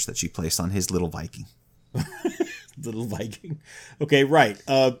unfortunate curse that she placed on his little Viking. Little Viking. Okay, right.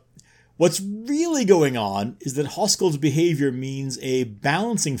 What's really going on is that Hoskuld's behavior means a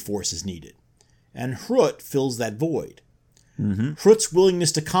balancing force is needed, and Hrut fills that void. Hrut's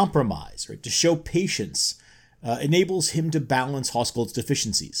willingness to compromise, right, to show patience, enables him to balance Hoskuld's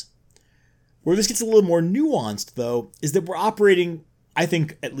deficiencies. Where this gets a little more nuanced, though, is that we're operating, I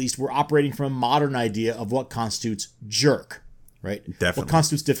think at least, we're operating from a modern idea of what constitutes jerk, right? Definitely. What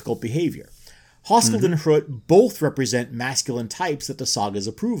constitutes difficult behavior. Hoskuld and Hrut both represent masculine types that the sagas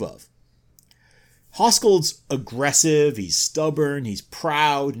approve of. Hoskuld's aggressive, he's stubborn, he's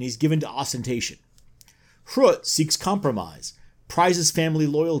proud, and he's given to ostentation. Hrut seeks compromise, prizes family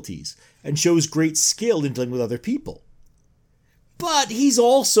loyalties, and shows great skill in dealing with other people. But he's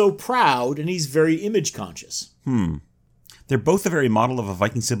also proud, and he's very image conscious. They're both the very model of a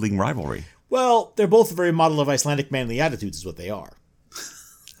Viking sibling rivalry. Well, they're both the very model of Icelandic manly attitudes is what they are.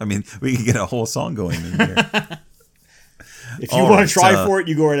 I mean, we could get a whole song going in here. If you want to try for it,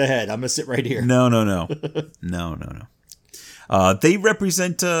 you go right ahead. I'm going to sit right here. No. They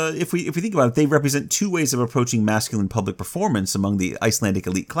represent, if we think about it, they represent two ways of approaching masculine public performance among the Icelandic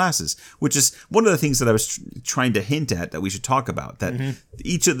elite classes, which is one of the things that I was trying to hint at that we should talk about. That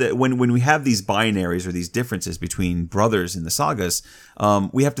each of the when we have these binaries or these differences between brothers in the sagas,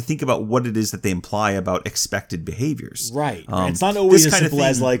 we have to think about what it is that they imply about expected behaviors. Right. It's not always as kind of simple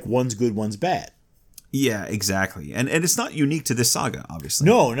as like one's good, one's bad. Yeah, exactly. And it's not unique to this saga, obviously.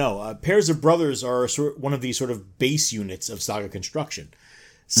 No. Pairs of brothers are one of these sort of base units of saga construction.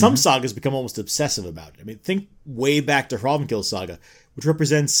 Some sagas become almost obsessive about it. I mean, think way back to Hrafnkel saga, which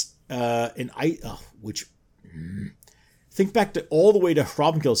represents think back to all the way to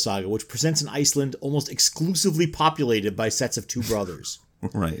Hrafnkel saga, which presents an Iceland almost exclusively populated by sets of two brothers.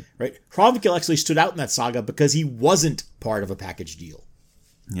 Right. Hrafnkel actually stood out in that saga because he wasn't part of a package deal.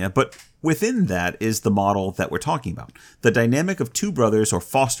 Yeah, but within that is the model that we're talking about. The dynamic of two brothers or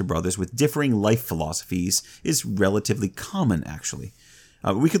foster brothers with differing life philosophies is relatively common, actually.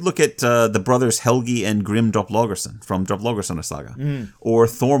 We could look at the brothers Helgi and Grim Droplaugarsson from Droplaugarssonar saga, or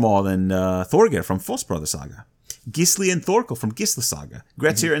Thormod and Thorgeir from Fossbrother saga, Gisli and Thorkel from Gisla saga,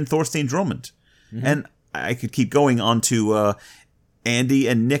 Grettir and Thorstein Dromund. And I could keep going on to Andy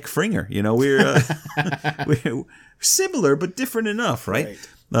and Nick Fringer. You know, we're similar but different enough, right?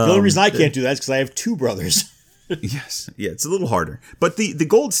 The only reason I can't do that is because I have two brothers. Yes. Yeah, it's a little harder. But the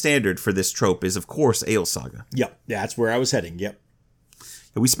gold standard for this trope is, of course, Egil Saga. Yep, that's where I was heading, yep.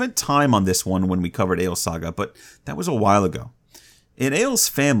 We spent time on this one when we covered Egil Saga, but that was a while ago. In Egil's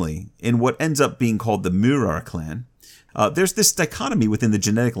family, in what ends up being called the Murar clan, there's this dichotomy within the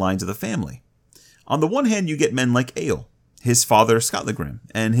genetic lines of the family. On the one hand, you get men like Egil, his father Skallagrim,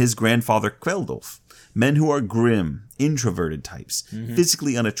 and his grandfather Kveldulf. Men who are grim, introverted types,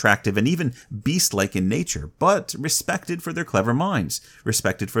 physically unattractive and even beast-like in nature, but respected for their clever minds,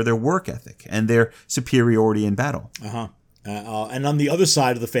 respected for their work ethic, and their superiority in battle. And on the other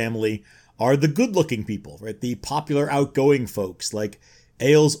side of the family are the good-looking people, right? The popular outgoing folks like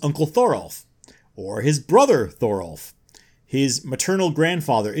Egil's uncle Thorolf, or his brother Thorolf, his maternal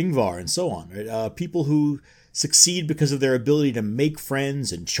grandfather Ingvar, and so on. Right? People who succeed because of their ability to make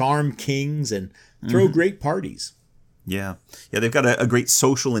friends and charm kings and throw great parties. Yeah, they've got a great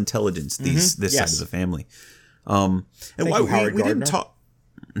social intelligence. This side of the family. And while we didn't talk,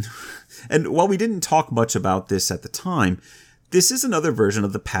 and while we didn't talk much about this at the time, this is another version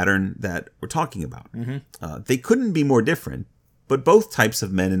of the pattern that we're talking about. They couldn't be more different, but both types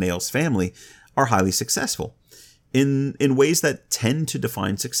of men in Egil's family are highly successful in ways that tend to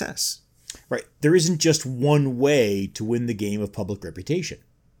define success. Right. There isn't just one way to win the game of public reputation.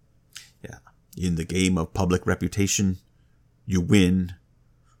 Yeah. In the game of public reputation, you win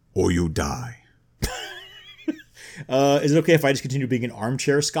or you die. Is it okay if I just continue being an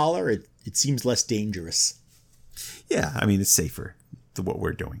armchair scholar? It seems less dangerous. Yeah, I mean, it's safer than what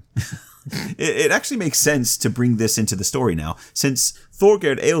we're doing. It actually makes sense to bring this into the story now, since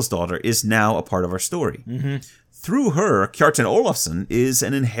Thorgerd Egilsdóttir is now a part of our story. Through her, Kjartan Ólafsson is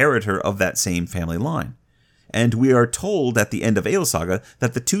an inheritor of that same family line. And we are told at the end of Egil Saga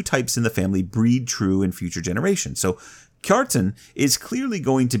that the two types in the family breed true in future generations. So Kjartan is clearly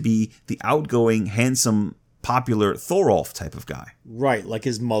going to be the outgoing, handsome, popular Thorolf type of guy. Right, like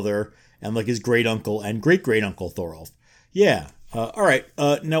his mother and like his great-uncle and great-great-uncle Thorolf. Yeah. All right.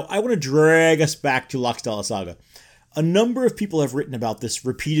 Now, I want to drag us back to Laxdala Saga. A number of people have written about this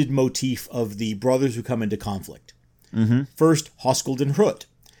repeated motif of the brothers who come into conflict. First, Hoskuld and Hrut.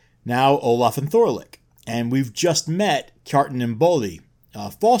 Now, Olaf and Thorlik. And we've just met Kjartan and Bolli,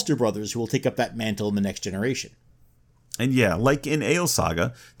 foster brothers who will take up that mantle in the next generation. And yeah, like in Egil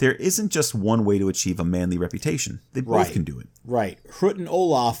Saga, there isn't just one way to achieve a manly reputation. They both can do it. Right. Hrut and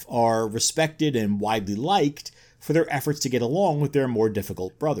Olaf are respected and widely liked for their efforts to get along with their more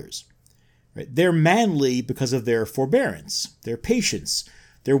difficult brothers. Right? They're manly because of their forbearance, their patience,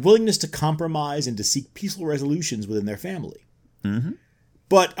 their willingness to compromise and to seek peaceful resolutions within their family. Mm-hmm.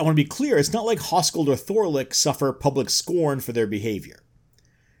 But I want to be clear, it's not like Hoskuld or Thorlik suffer public scorn for their behavior.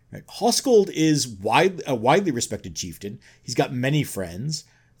 Right? Hoskuld is a widely respected chieftain. He's got many friends.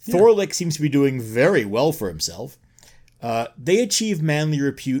 Yeah. Thorlik seems to be doing very well for himself. They achieve manly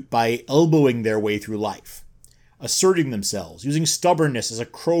repute by elbowing their way through life, asserting themselves, using stubbornness as a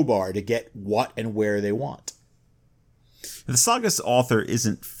crowbar to get what and where they want. The saga's author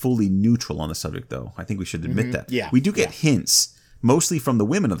isn't fully neutral on the subject, though. I think we should admit that. Yeah. We do get hints, mostly from the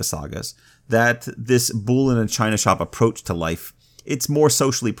women of the sagas, that this bull in a china shop approach to life, it's more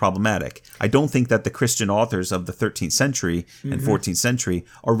socially problematic. I don't think that the Christian authors of the 13th century and 14th century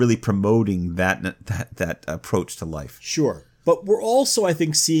are really promoting that approach to life. Sure. But we're also, I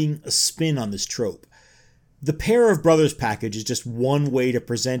think, seeing a spin on this trope. The pair of brothers package is just one way to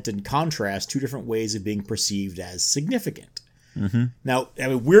present and contrast two different ways of being perceived as significant. Mm-hmm. Now, I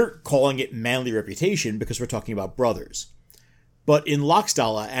mean, we're calling it manly reputation because we're talking about brothers. But in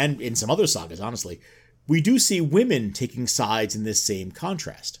Laxdala and in some other sagas, honestly, we do see women taking sides in this same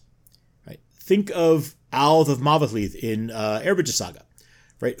contrast. Right? Think of Alv of Mavatlith in Erbitja Saga,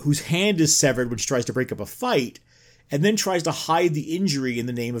 right? Whose hand is severed when she tries to break up a fight and then tries to hide the injury in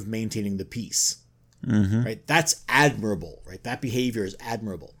the name of maintaining the peace. Mm-hmm. Right? That's admirable, right? That behavior is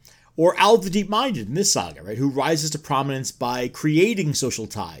admirable. Or Alv the Deep-Minded in this saga, right? Who rises to prominence by creating social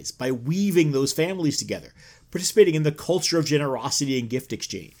ties, by weaving those families together, participating in the culture of generosity and gift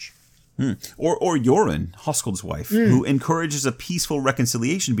exchange. Or Jorun, Hoskuld's wife, who encourages a peaceful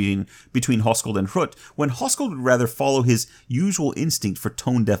reconciliation between Hoskuld and Hrut, when Hoskuld would rather follow his usual instinct for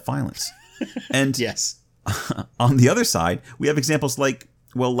tone-deaf violence. And Yes. On the other side, we have examples like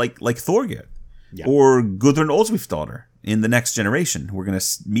Thorgerd, Yeah. or Gudrun Olswifsdottir in The Next Generation. We're going to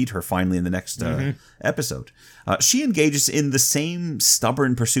meet her finally in the next episode. She engages in the same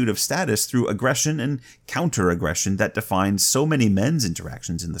stubborn pursuit of status through aggression and counter-aggression that defines so many men's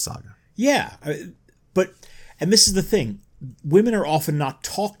interactions in the saga. Yeah, and this is the thing, women are often not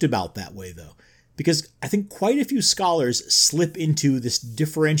talked about that way, though, because I think quite a few scholars slip into this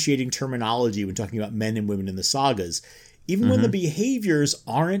differentiating terminology when talking about men and women in the sagas, even when the behaviors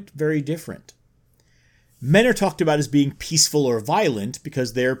aren't very different. Men are talked about as being peaceful or violent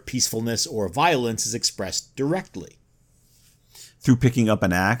because their peacefulness or violence is expressed directly. Through picking up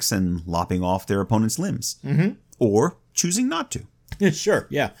an axe and lopping off their opponent's limbs. Mm-hmm. Or choosing not to. Sure,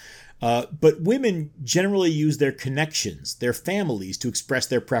 yeah. But women generally use their connections, their families, to express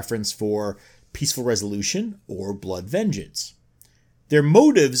their preference for peaceful resolution or blood vengeance. Their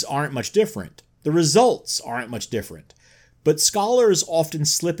motives aren't much different. The results aren't much different. But scholars often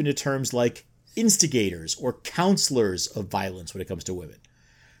slip into terms like instigators or counselors of violence when it comes to women.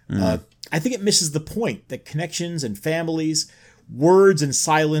 I think it misses the point that connections and families, words and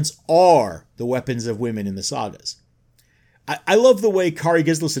silence are the weapons of women in the sagas. I love the way Kari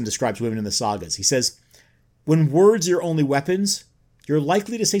Gislason describes women in the sagas. He says, when words are your only weapons, you're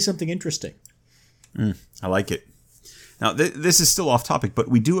likely to say something interesting. I like it. Now, this is still off topic, but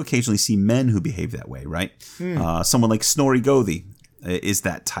we do occasionally see men who behave that way, right? Someone like Snorri Gothi is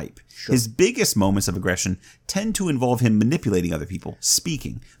that type. Sure. His biggest moments of aggression tend to involve him manipulating other people,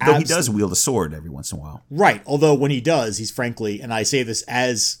 speaking, though he does wield a sword every once in a while. Right, although when he does, he's frankly, and I say this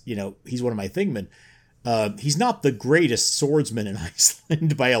as, he's one of my thingmen, he's not the greatest swordsman in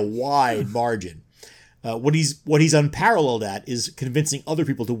Iceland by a wide margin. What he's unparalleled at is convincing other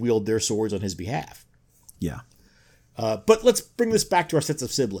people to wield their swords on his behalf. Yeah. But let's bring this back to our sets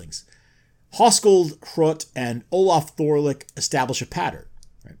of siblings. Hoskuld, Hrut, and Olaf Thorlik establish a pattern.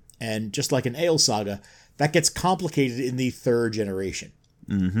 Right? And just like in Egil Saga, that gets complicated in the third generation.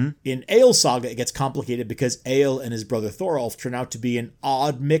 Mm-hmm. In Egil Saga, it gets complicated because Egil and his brother Thorolf turn out to be an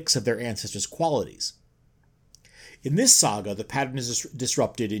odd mix of their ancestors' qualities. In this saga, the pattern is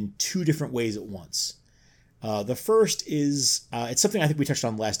disrupted in two different ways at once. The first is, it's something I think we touched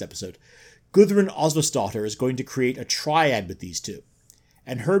on last episode. Gudrun Osvasdottir is going to create a triad with these two,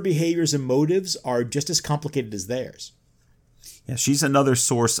 and her behaviors and motives are just as complicated as theirs. Yeah, she's another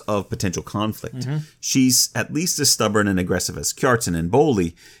source of potential conflict. She's at least as stubborn and aggressive as Kjartan and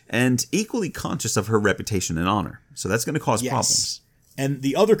Bolli, and equally conscious of her reputation and honor. So that's going to cause problems. And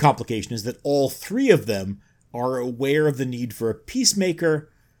the other complication is that all three of them are aware of the need for a peacemaker,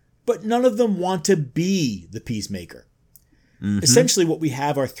 but none of them want to be the peacemaker. Essentially, what we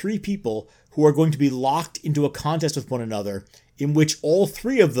have are three people who are going to be locked into a contest with one another in which all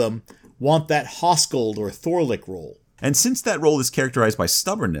three of them want that Hoskuld or Thorlick role. And since that role is characterized by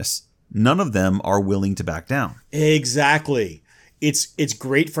stubbornness, none of them are willing to back down. Exactly. It's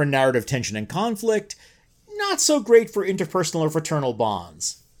great for narrative tension and conflict, not so great for interpersonal or fraternal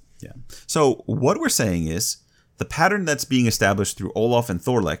bonds. Yeah. So what we're saying is the pattern that's being established through Olaf and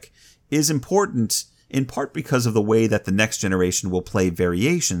Thorlick is important in part because of the way that the next generation will play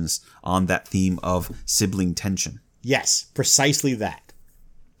variations on that theme of sibling tension. Yes, precisely that.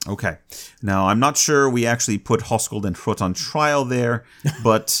 Okay. Now, I'm not sure we actually put Hoskuld and Hrut on trial there,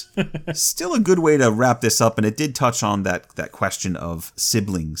 but still a good way to wrap this up. And it did touch on that question of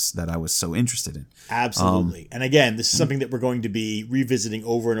siblings that I was so interested in. Absolutely. And again, this is something that we're going to be revisiting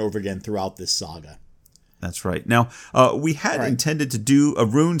over and over again throughout this saga. That's right. Now, we had intended to do a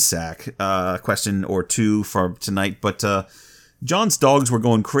rune sack question or two for tonight, but John's dogs were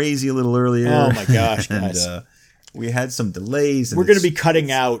going crazy a little earlier. Oh my gosh, guys. And, we had some delays. We're going to be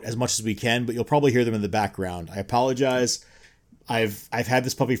cutting out as much as we can, but you'll probably hear them in the background. I apologize. I've had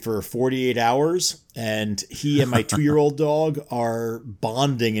this puppy for 48 hours, and he and my 2-year-old dog are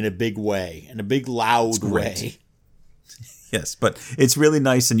bonding in a big way, in a big, loud way. Yes, but it's really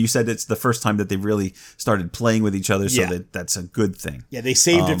nice, and you said it's the first time that they've really started playing with each other, so that's a good thing. Yeah, they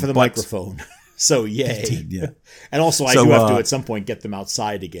saved it for the microphone. So, yay. Did, yeah. And also, I do have to, at some point, get them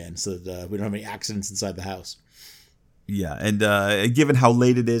outside again so that we don't have any accidents inside the house. Yeah, and given how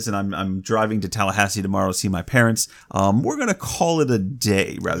late it is, and I'm driving to Tallahassee tomorrow to see my parents, we're going to call it a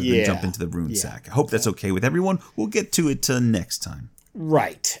day rather than jump into the rune sack. I hope that's okay with everyone. We'll get to it next time.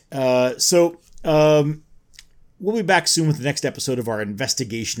 Right. So we'll be back soon with the next episode of our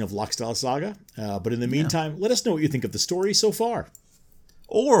investigation of Laxdala Saga. But in the meantime, let us know what you think of the story so far.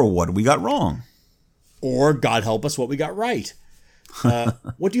 Or what we got wrong. Or, God help us, what we got right.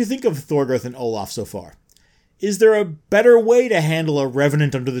 What do you think of Thorgarth and Olaf so far? Is there a better way to handle a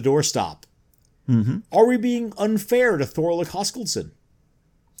revenant under the doorstop? Mm-hmm. Are we being unfair to Thorlick Hoskuldson?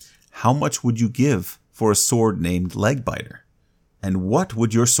 How much would you give for a sword named Legbiter? And what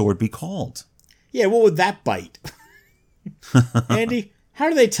would your sword be called? Yeah, what would that bite? Andy, how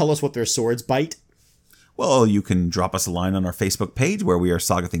do they tell us what their swords bite? Well, you can drop us a line on our Facebook page where we are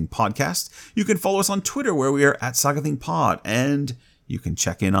Sagathing Podcast. You can follow us on Twitter where we are at Sagathing Pod. And you can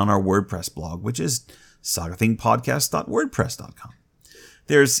check in on our WordPress blog, which is sagathingpodcast.wordpress.com.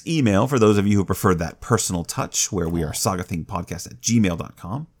 There's email for those of you who prefer that personal touch, where we are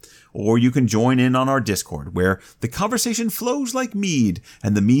sagathingpodcast@gmail.com. Or you can join in on our Discord, where the conversation flows like mead,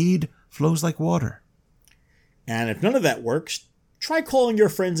 and the mead flows like water. And if none of that works, try calling your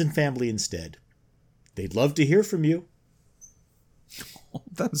friends and family instead. They'd love to hear from you. Oh,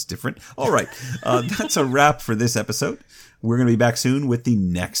 that was different. All right, that's a wrap for this episode. We're going to be back soon with the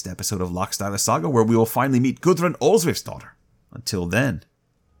next episode of Laxdala Saga, where we will finally meet Gudrun Olsvifsdottir. Until then,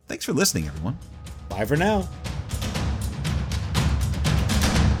 thanks for listening, everyone. Bye for now.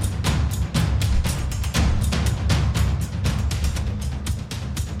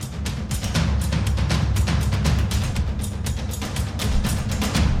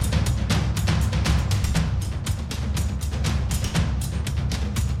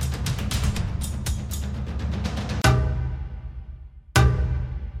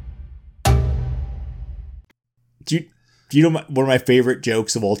 Do you know one of my favorite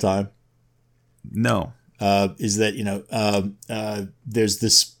jokes of all time? No. Is that, there's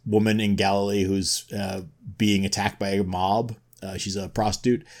this woman in Galilee who's being attacked by a mob. She's a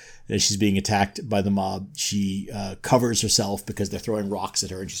prostitute. As she's being attacked by the mob, she covers herself because they're throwing rocks at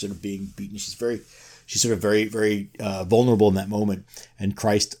her, and she's sort of being beaten. She's sort of very, very vulnerable in that moment. And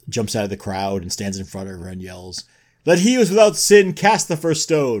Christ jumps out of the crowd and stands in front of her and yells, "Let he who is without sin cast the first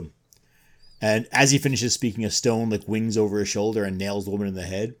stone." And as he finishes speaking, a stone wings over his shoulder and nails the woman in the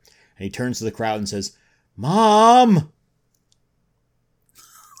head. And he turns to the crowd and says, "Mom!"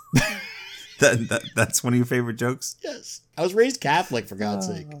 That's one of your favorite jokes? Yes. I was raised Catholic, for God's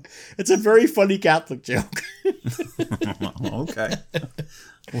sake. It's a very funny Catholic joke. Okay.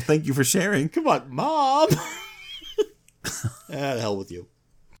 Well, thank you for sharing. Come on, Mom! The hell with you.